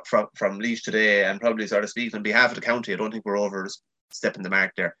from Laois today, and probably sort of speaking on behalf of the county, I don't think we're overstepping the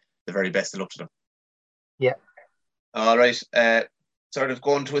mark there. The very best of luck to them. Yeah. All right. Sort of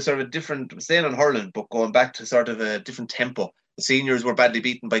going to a sort of a different, staying on hurling, but going back to sort of a different tempo. The seniors were badly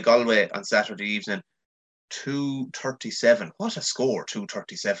beaten by Galway on Saturday evening. 237. What a score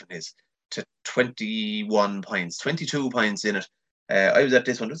 237 is to 21 points. 22 points in it. I was at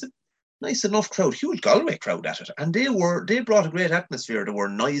this one. It was a nice enough crowd, huge Galway crowd at it. And they brought a great atmosphere. They were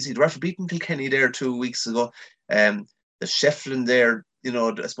noisy. They were after beating Kilkenny there 2 weeks ago. The Shefflin there,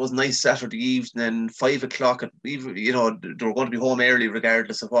 I suppose nice Saturday evening, 5 o'clock, they were going to be home early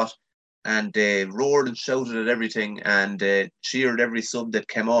regardless of what. And they roared and shouted at everything and cheered every sub that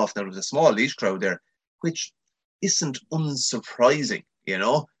came off. Now, there was a small Laois crowd there, which isn't unsurprising,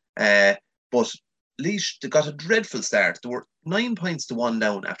 but Laois, they got a dreadful start. There were 9 points to 1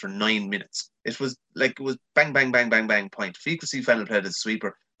 down after 9 minutes. It was bang, bang, bang, bang, bang point. Frequency final played as a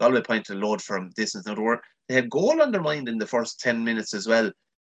sweeper. Galway point to load from distance. Now, they had goal on their mind in the first 10 minutes as well,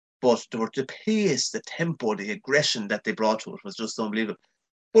 but the pace, the tempo, the aggression that they brought to it was just unbelievable.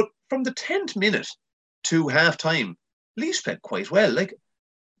 But from the 10th minute to half-time, Laois played quite well.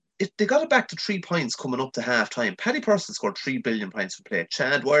 They got it back to 3 points coming up to half-time. Paddy Purcell scored 3 brilliant points from play.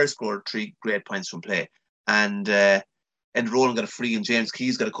 Chad Wire scored 3 great points from play. And Rowland got a free and James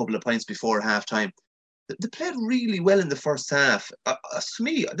Keys got a couple of points before half-time. They played really well in the first half. To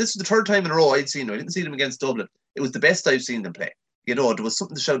me, this is the third time in a row I'd seen them. I didn't see them against Dublin. It was the best I've seen them play. There was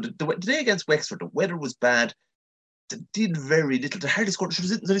something to show. The day against Wexford, the weather was bad. They did very little. They hardly scored.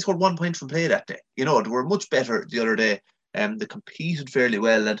 They only scored 1 point from play that day. They were much better the other day. They competed fairly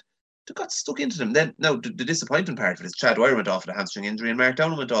well and they got stuck into them. Then, now, the disappointing part of it is Chad Wire went off with a hamstring injury and Mark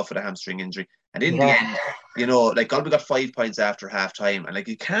Downham went off with a hamstring injury. And in the end, Galway got 5 points after half time. And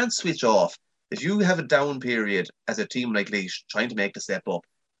you can't switch off. If you have a down period as a team like Laois trying to make the step up,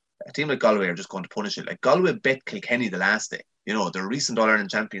 a team like Galway are just going to punish it. Galway bet Kilkenny the last day. They're recent All-Ireland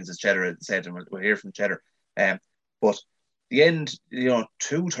champions, as Cheddar said, and we'll hear from Cheddar. But the end,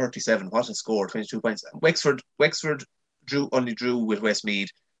 237, what a score, 22 points. Wexford only drew with Westmeath.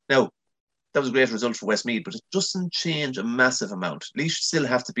 Now, that was a great result for Westmeath, but it doesn't change a massive amount. Laois still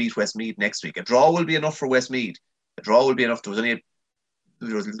have to beat Westmeath next week. A draw will be enough for Westmeath. A draw will be enough.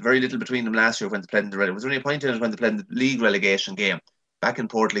 There was very little between them last year when they played in the relegation. Was there any point in it when they played in the league relegation game? Back in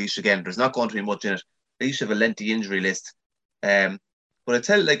Port Laois again. There's not going to be much in it. Laois have a lengthy injury list. But I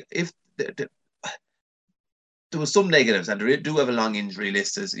tell you, if there was some negatives, and they do have a long injury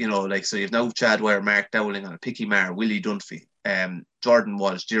list, as so you've now Chad Wire, Mark Dowling, and Picky Maher, Willie Dunphy, Jordan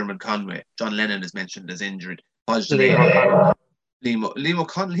Walsh, Diarmuid Conway, John Lennon is mentioned as injured. Liam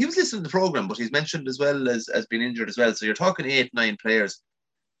O'Connell, he was listening to the programme, but he's mentioned as well as being injured as well. So you're talking 8-9 players.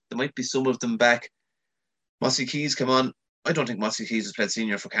 There might be some of them back. Mossy Keys come on. I don't think Mossy Keys has played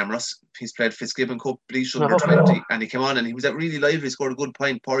senior for Camross. He's played Fitzgibbon Cup, Laois under 20, and he came on and he was really lively. He scored a good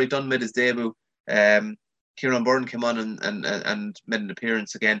point. Pori Dunn made his debut. Kieran Byrne came on and made an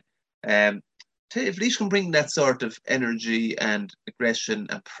appearance again. If Laois can bring that sort of energy and aggression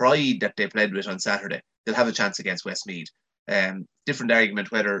and pride that they played with on Saturday, they'll have a chance against Westmeath. Different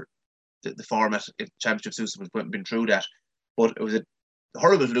argument whether the format, if Championship system has been through that, but it was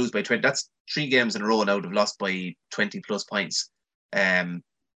horrible to lose by 20. That's 3 games in a row now they've lost by 20 plus points.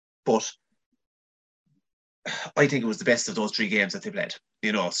 But I think it was the best of those 3 games that they played.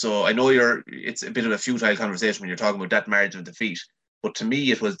 So I know it's a bit of a futile conversation when you're talking about that margin of defeat, but to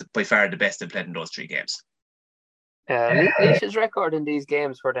me it was by far the best they played in those 3 games. Laois's record in these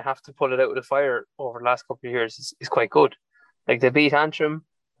games where they have to pull it out of the fire over the last couple of years is quite good. They beat Antrim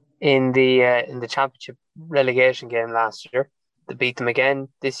in the championship relegation game last year. They beat them again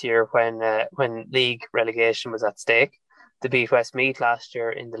this year when league relegation was at stake. They beat Westmeath last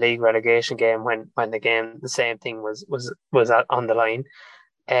year in the league relegation game when the same thing was on the line.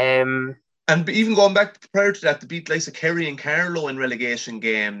 And And even going back prior to that, they beat like Kerry and Carlow in relegation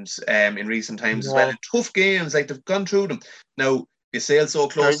games in recent times as well. In tough games, like they've gone through them. Now, you sail so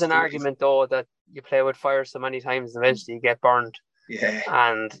close. There is an argument, though, that you play with fire so many times, eventually you get burned. Yeah.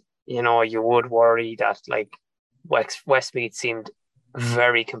 And, you would worry that, like, Westmeath seemed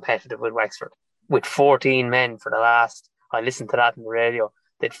very competitive with Wexford. With 14 men for the last, I listened to that on the radio,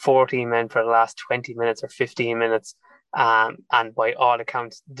 they had 14 men for the last 20 minutes or 15 minutes. And by all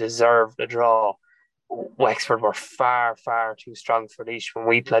accounts, deserved a draw. Wexford were far, far too strong for Laois when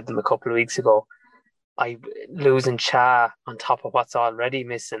we played them a couple of weeks ago. Losing Cha on top of what's already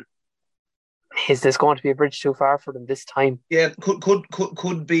missing. Is this going to be a bridge too far for them this time? Yeah,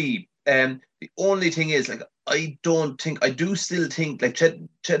 could be. The only thing is, like, I do still think, like,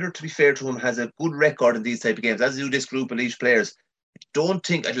 Cheddar, to be fair to him, has a good record in these type of games, as do this group of Laois players.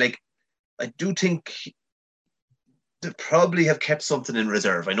 I do think they probably have kept something in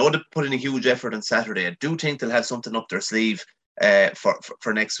reserve. I know they put in a huge effort on Saturday. I do think they'll have something up their sleeve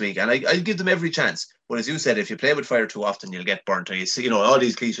for next week, and I'll give them every chance. But as you said, if you play with fire too often, you'll get burnt. You see, all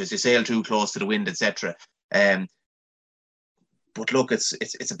these cliches, you sail too close to the wind, etc. But look,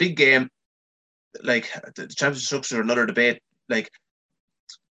 it's a big game. Like, the championship structure are another debate. Like,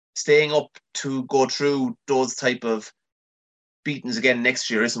 staying up to go through those type of beatings again next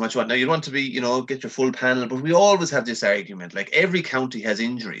year isn't what you want. Now, you want to be, get your full panel, but we always have this argument. Like, every county has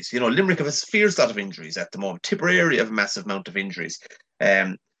injuries. Limerick have a fierce lot of injuries at the moment. Tipperary have a massive amount of injuries.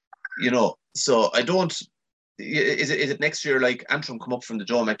 So I don't. Is it next year, like, Antrim come up from the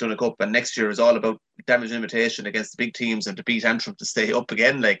Joe McDonagh Cup, and next year is all about damage limitation against the big teams and to beat Antrim to stay up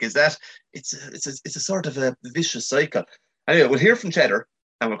again? Like, is that? It's a sort of a vicious cycle. Anyway, we'll hear from Cheddar,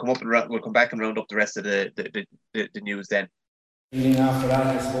 and we'll come back and round up the rest of the news then. After that,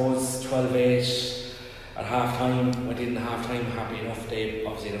 I suppose 12-8 at half time. Went in half time happy enough. They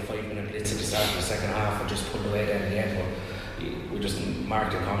obviously had a 5-minute blitz at the start of the second half and just pulled away then in the end. But we just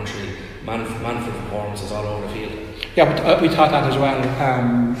marked the commentary. Manfred performances all over the field. Yeah, but we thought that as well.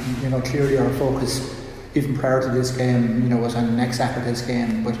 Clearly our focus, even prior to this game, was on next Saturday's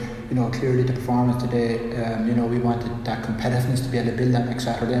game. But clearly the performance today, we wanted that competitiveness to be able to build that next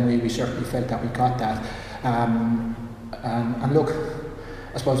Saturday, and we certainly felt that we got that. And look,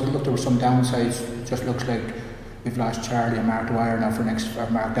 I suppose there were some downsides. It just looks like we've lost Charlie and Mark Dwyer now or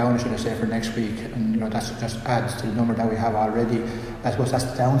Mark Downey, should I say, for next week, and that just adds to the number that we have already. I suppose that's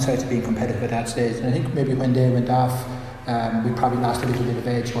the downside to being competitive at that stage. And I think maybe when they went off, we probably lost a little bit of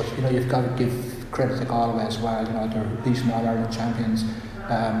edge. But you've got to give credit to Galway as well. They're recent All-Ireland champions.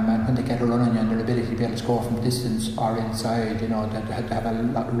 And when they get a run on you and their ability to be able to score from distance or inside, they have a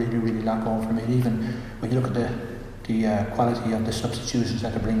lot, really lot going for me. Even when you look at the quality of the substitutions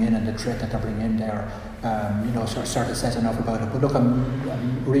that they bring in and the threat that they bring in there, sort of says enough about it. But look,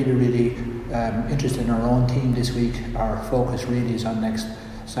 I'm really interested in our own team this week. Our focus really is on next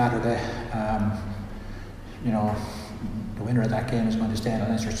Saturday. The winner of that game is going to stay in the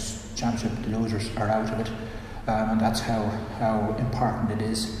Leinster Championship. The losers are out of it, and that's how important it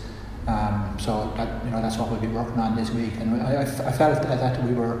is. So that's what we'll be working on this week. And I felt that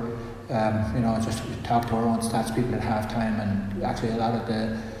we were. Just we talked to our own stats people at half time, and actually a lot of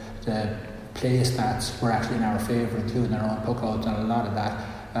the play stats were actually in our favour, including our own puck outs and a lot of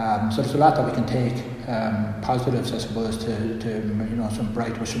that. So there's a lot that we can take positives, I suppose, to some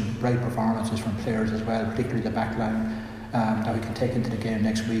bright performances from players as well, particularly the back line, that we can take into the game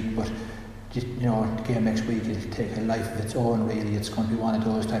next week. But the game next week will take a life of its own. Really, it's going to be one of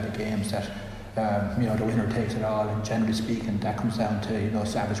those type of games that. The winner takes it all, and generally speaking that comes down to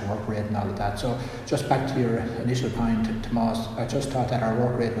savage work rate and all of that. So just back to your initial point, Tomas, I just thought that our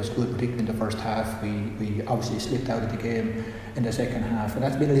work rate was good, particularly in the first half. We obviously slipped out of the game in the second half, and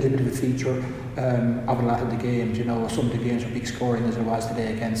that's been a little bit of a feature of a lot of the games. Some of the games were big scoring as it was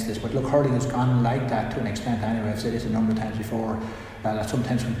today against us, but look, hurling has gone like that to an extent anyway. I've said this a number of times before, that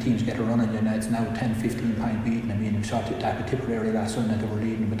sometimes when teams get a run on you, it's now 10-15 point beating. I mean, we saw that with Tipperary last Sunday, they were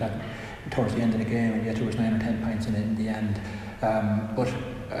leading, but that towards the end of the game, and yet there was 9 or 10 points in the end. But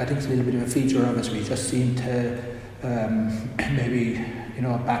I think it's a little bit of a feature of us. We just seem to maybe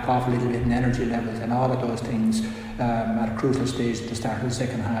back off a little bit in energy levels and all of those things at a crucial stage at the start of the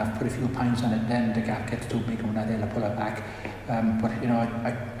second half. Put a few points on it, then the gap gets too big and we're not able to pull it back. But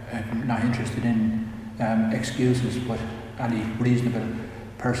I'm not interested in excuses, but any reasonable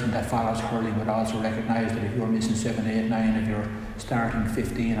person that follows hurling would also recognise that if you're missing 7, 8, 9 of your starting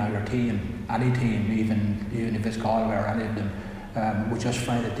 15 of your team, any team, even if it's Galway or any of them, we just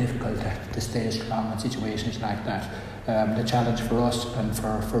find it difficult to stay strong in situations like that. The challenge for us and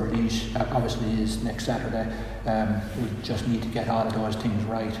for Laois obviously is next Saturday. We just need to get all of those things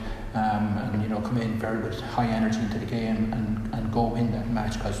right, and come in very with high energy into the game and go win that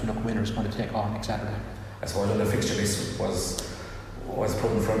match, because winner's going to take on next Saturday. I suppose when the fixture list was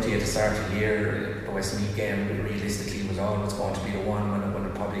put in front of you at the start of the year, the Westmeath game realistically was always going to be the one when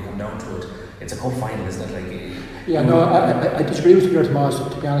it probably come down to it. It's a cup final, isn't it? I disagree with you there, Tomas,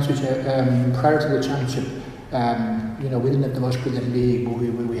 to be honest with you. Prior to the championship, we didn't have the most brilliant league, but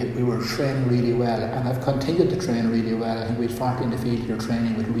we were training really well, and I've continued to train really well. I think we had 40 in the field here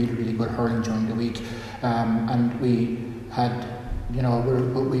training with really, really good hurling during the week, and we had, we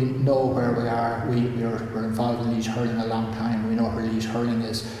know where we are. We're involved in Laois hurling a long time. We know where Laois hurling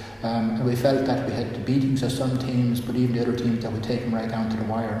is, and we felt that we had the beatings of some teams, but even the other teams that would take them right down to the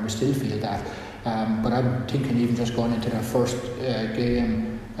wire, and we still feel that. But I'm thinking even just going into the first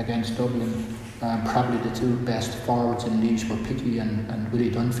game against Dublin, probably the two best forwards in Laois were Picky and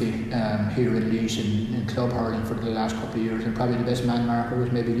Willie Dunphy here in Laois in club hurling for the last couple of years, and probably the best man marker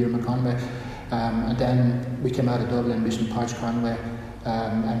was maybe Liam Conway. And then we came out of Dublin missing Podge Conway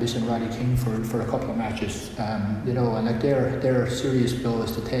and missing Roddy King for a couple of matches, and they're serious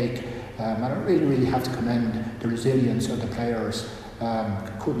blows to take. And I really have to commend the resilience of the players.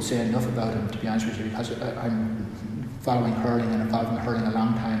 Couldn't say enough about them, to be honest with you, because I'm following hurling and involved in hurling a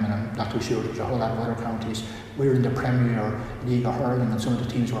long time, and I'm not too sure there's a whole lot of other counties. We're in the Premier League of hurling, and some of the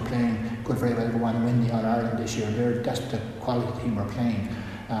teams we're playing could very well go on and win the All-Ireland this year. That's the quality team we're playing,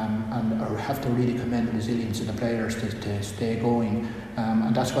 and I have to really commend the resilience of the players to stay going,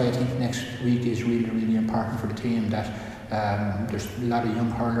 and that's why I think next week is really, really important for the team. That there's a lot of young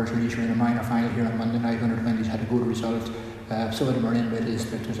hurlers. We're in a minor final here on Monday night. Under-20s had a good result. Some of them are in with us,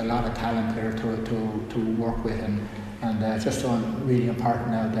 but there's a lot of talent there to work with, and it's just so really important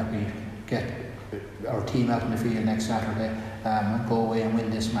now that we get our team out in the field next Saturday and go away and win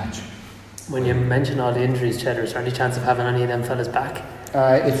this match. When you mention all the injuries, Cheddar, is there any chance of having any of them fellas back?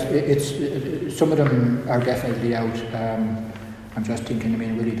 It's some of them are definitely out. I'm just thinking,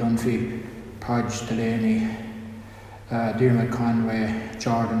 Willie Dunphy, Podge Delaney, Diarmuid Conway,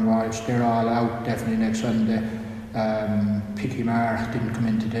 Jordan Walsh, they're all out definitely next Sunday. Picky Marr didn't come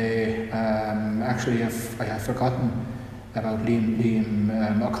in today. Actually, I have forgotten about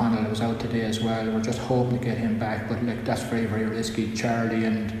Liam O'Connell, who was out today as well. We're just hoping to get him back, but that's very, very risky. Charlie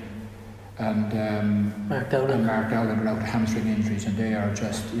and Mark Dowling are out with hamstring injuries, and they are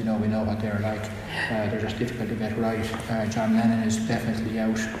just, we know what they're like. They're just difficult to get right. John Lennon is definitely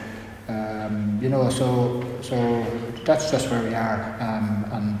out. So that's just where we are,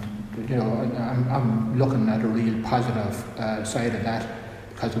 and I'm looking at a real positive side of that,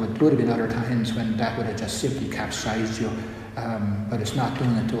 because there would have been other times when that would have just simply capsized you, but it's not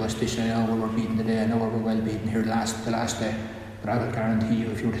doing it to us this year. I know we were beaten today, I know we were well beaten here the last day, but I would guarantee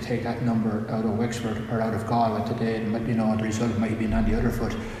you, if you were to take that number out of Wexford or out of Galway today, the result might have been on the other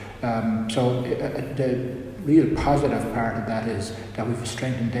foot. So the real positive part of that is that we've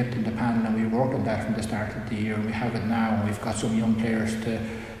strengthened depth in the panel, and we worked on that from the start of the year, and we have it now, and we've got some young players to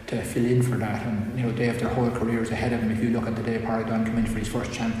fill in for that, and they have their whole careers ahead of them. If you look at the day Parry Dunn came in for his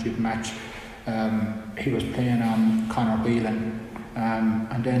first championship match, he was playing on Conor Whelan,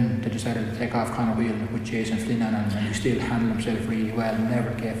 and then they decided to take off Conor Whelan with Jason Flynn on, and he still handled himself really well,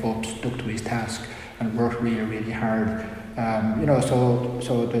 never gave up, stuck to his task, and worked really, really hard.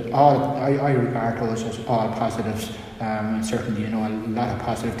 So that I regard those as all positives, and certainly a lot of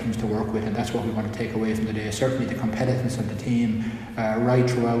positive things to work with, and that's what we want to take away from the day. Certainly the competitiveness of the team right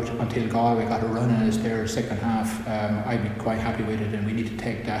throughout until Galway got a run in us their second half. I'd be quite happy with it, and we need to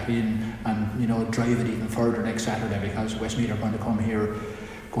take that in and drive it even further next Saturday, because Westmeath are going to come here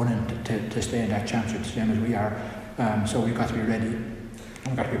going in to stay in that championship the same as we are. So we've got to be ready.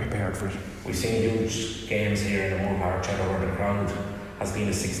 We've got to be prepared for it. We've seen huge games here in the Moore Park, where the crowd has been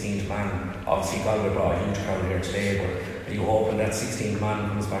a 16th man. Obviously Galway brought a huge crowd here today, but are you hoping that 16th man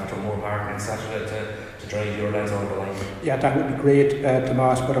comes back to Moore Park next Saturday to drive your lads over the line? Yeah, that would be great,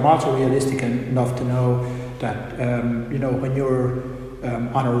 Tomas, but I'm also realistic enough to know that when you're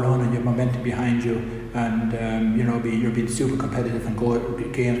on a run and you have momentum behind you, and you're being super competitive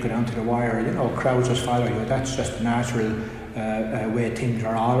and games go down to the wire, crowds just follow you. That's just the natural way things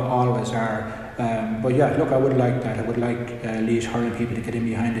are, always are. But yeah, look, I would like that. I would like Laois hurling people to get in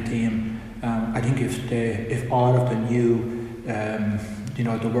behind the team. I think if all of them knew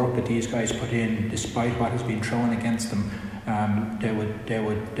the work that these guys put in, despite what has been thrown against them, they would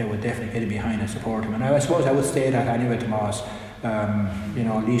definitely get in behind and support them. And I suppose I would say that anyway, Tomas.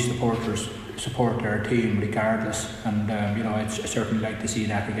 Laois supporters support their team regardless. And I'd certainly like to see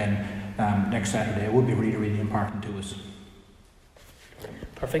that again next Saturday. It would be really, really important to us.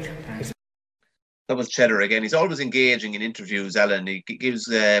 Perfect. Thanks. That was Cheddar again. He's always engaging in interviews, Alan. He gives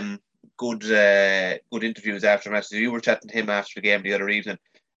good interviews after matches. You were chatting to him after the game the other evening.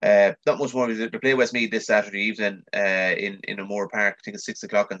 Not much more. They play Westmeath this Saturday evening in O'Moore Park. I think it's 6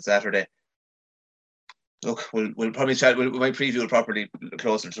 o'clock on Saturday. Look, we'll probably chat. We might preview it properly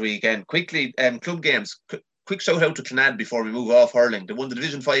closer to the weekend. Quickly, club games. Quick shout out to Clannad before we move off hurling. They won the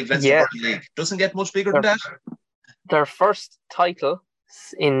Division 5 Leinster Hurling League. Doesn't get much bigger than that. Their first title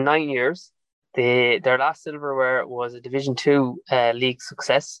in 9 years. Their last silverware was a Division 2 league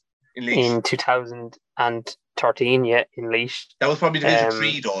success in 2013. Yeah, in Laois. That was probably Division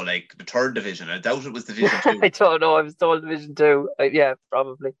 3 though, like the third division. I doubt it was Division 2. I don't know. I was told Division 2. Yeah,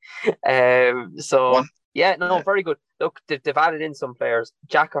 probably. Very good. Look, they've added in some players.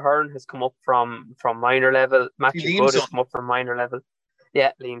 Jack Ahern has come up from minor level. Matthew Good has come up from minor level.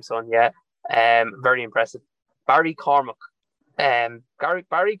 Yeah, Liam's son. Yeah, very impressive. Barry Cormac.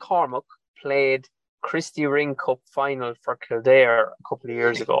 Barry Cormac played Christy Ring Cup final for Kildare a couple of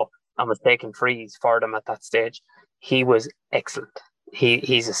years ago and was taking frees for them at that stage. He was excellent.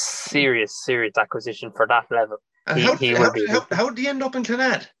 He's a serious acquisition for that level. How did he end up in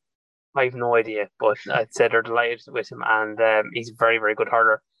Clannad? I have no idea, but I'd say they're delighted with him, and he's a very, very good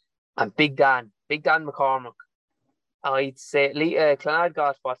hurler. And Big Dan McCormack, I'd say Clannad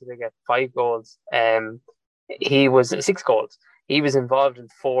got, what did they get? 5 goals. He was 6 goals. He was involved in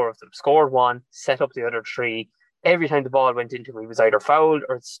 4 of them, scored 1, set up the other 3. Every time the ball went into him, he was either fouled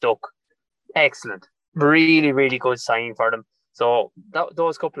or stuck. Excellent. Really, really good signing for them. So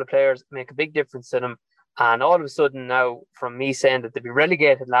those couple of players make a big difference to them. And all of a sudden now, from me saying that they'd be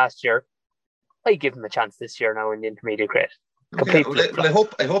relegated last year, I give them a chance this year now in the intermediate grade. Okay, well,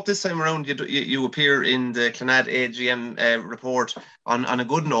 I hope this time around you appear in the Clannad AGM report on a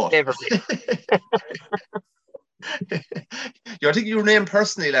good note. I think you were named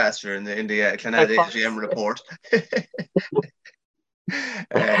personally last year in the Clannad AGM report.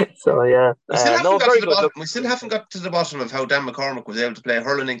 So yeah, we still haven't got to the bottom of how Dan McCormack was able to play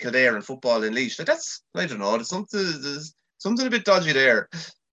hurling in Kildare and football in Laois. That's, I don't know, there's something a bit dodgy there.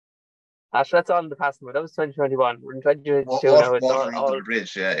 That's on the past. That was 2021. We're in 2022 now. It's all under the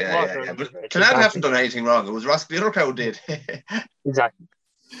bridge. Yeah. But Clannad haven't done anything wrong. It was Ross. The other crowd did. Exactly.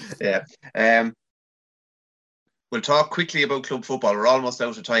 Yeah. We'll talk quickly about club football. We're almost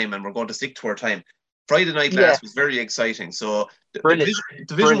out of time, and we're going to stick to our time. Friday night last was very exciting. So Division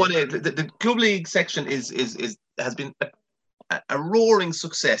 1A, the Club League section has been a roaring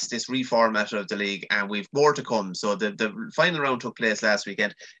success, this reformat of the league, and we've more to come. So the final round took place last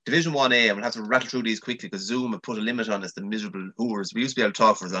weekend. Division 1A, and we'll have to rattle through these quickly because Zoom have put a limit on us, the miserable hooers. We used to be able to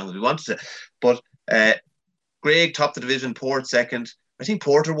talk for as long as we wanted to. But Greg topped the division, Port second. I think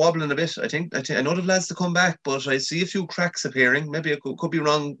Port are wobbling a bit. I know the lads to come back, but I see a few cracks appearing. Maybe I could be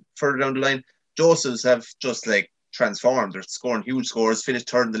wrong further down the line. Josephs have just transformed. They're scoring huge scores, finished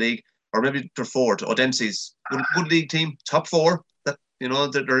third in the league, or maybe they're fourth. Dempsey's good league team, top 4. That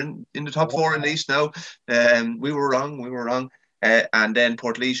they're in the top 4 in Laois now. We were wrong. And then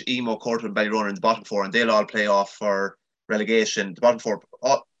Portlaoise, Emo, Cork, and Ballyrunner in the bottom 4, and they'll all play off for relegation. The bottom 4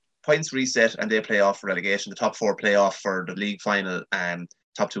 points reset, and they play off for relegation. The top 4 play off for the league final.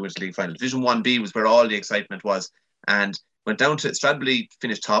 Top 2 into the league final. Division 1B was where all the excitement was, and went down to Stradbally,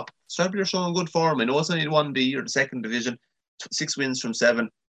 finished top. Stradbally are showing good form. I know it's only the 1B or the second division. 6 wins from 7.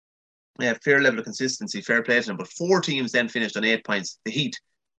 Fair level of consistency, fair play to them. But 4 teams then finished on 8 points. The Heat,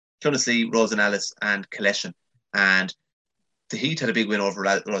 Clonaslee, Rosenallis, and Collection. And the Heat had a big win over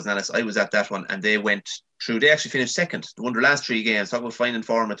Rosenallis. I was at that one, and they went through. They actually finished second. They won their last 3 games. Talk about finding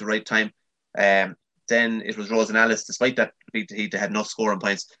form at the right time. Then it was Rosenallis. Despite that beat the Heat, they had enough scoring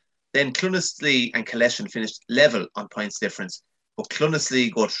points. Then Clonaslee and Collection finished level on points difference. But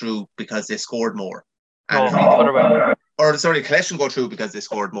Clonaslee go through because they scored more. Collection go through because they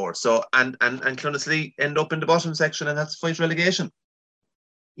scored more. So and Clonaslee end up in the bottom section and have to fight relegation.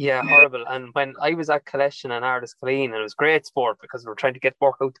 Yeah, horrible. And when I was at Collection and Ardis Killeen, and it was great sport because we were trying to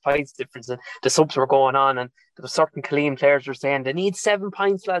work out the points difference, and the subs were going on, and there were certain Killeen players were saying, they need 7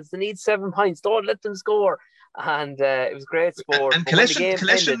 points, lads, they need 7 points, don't let them score. And it was great sport. And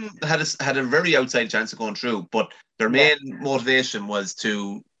Collection had a very outside chance of going through, but their main motivation was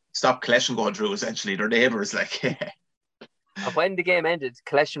to stop Collection going through, essentially. Their neighbours, And when the game ended,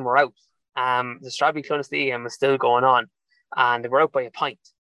 Collection were out. The Stradbally Clonaslee game was still going on, and they were out by a point.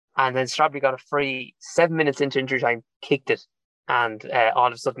 And then Stradbally got a free 7 minutes into injury time, kicked it, and all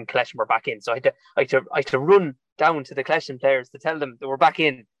of a sudden Collection were back in. So I had to run down to the Collection players to tell them they were back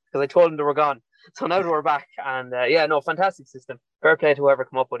in. because I told them they were gone. So now we're back, and fantastic system. Fair play to whoever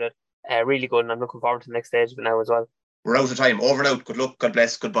come up with it. Really good, and I'm looking forward to the next stage of it now as well. We're out of time. Over and out. Good luck. God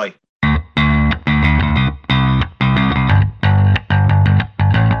bless. Goodbye.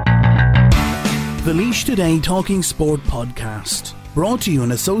 The Laois Today Talking Sport podcast, brought to you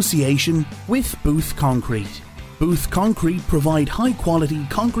in association with Booth Concrete. Booth Concrete provide high quality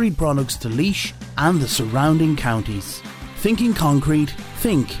concrete products to Laois and the surrounding counties. Thinking concrete,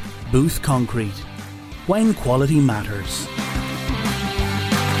 think Booth Concrete. When quality matters.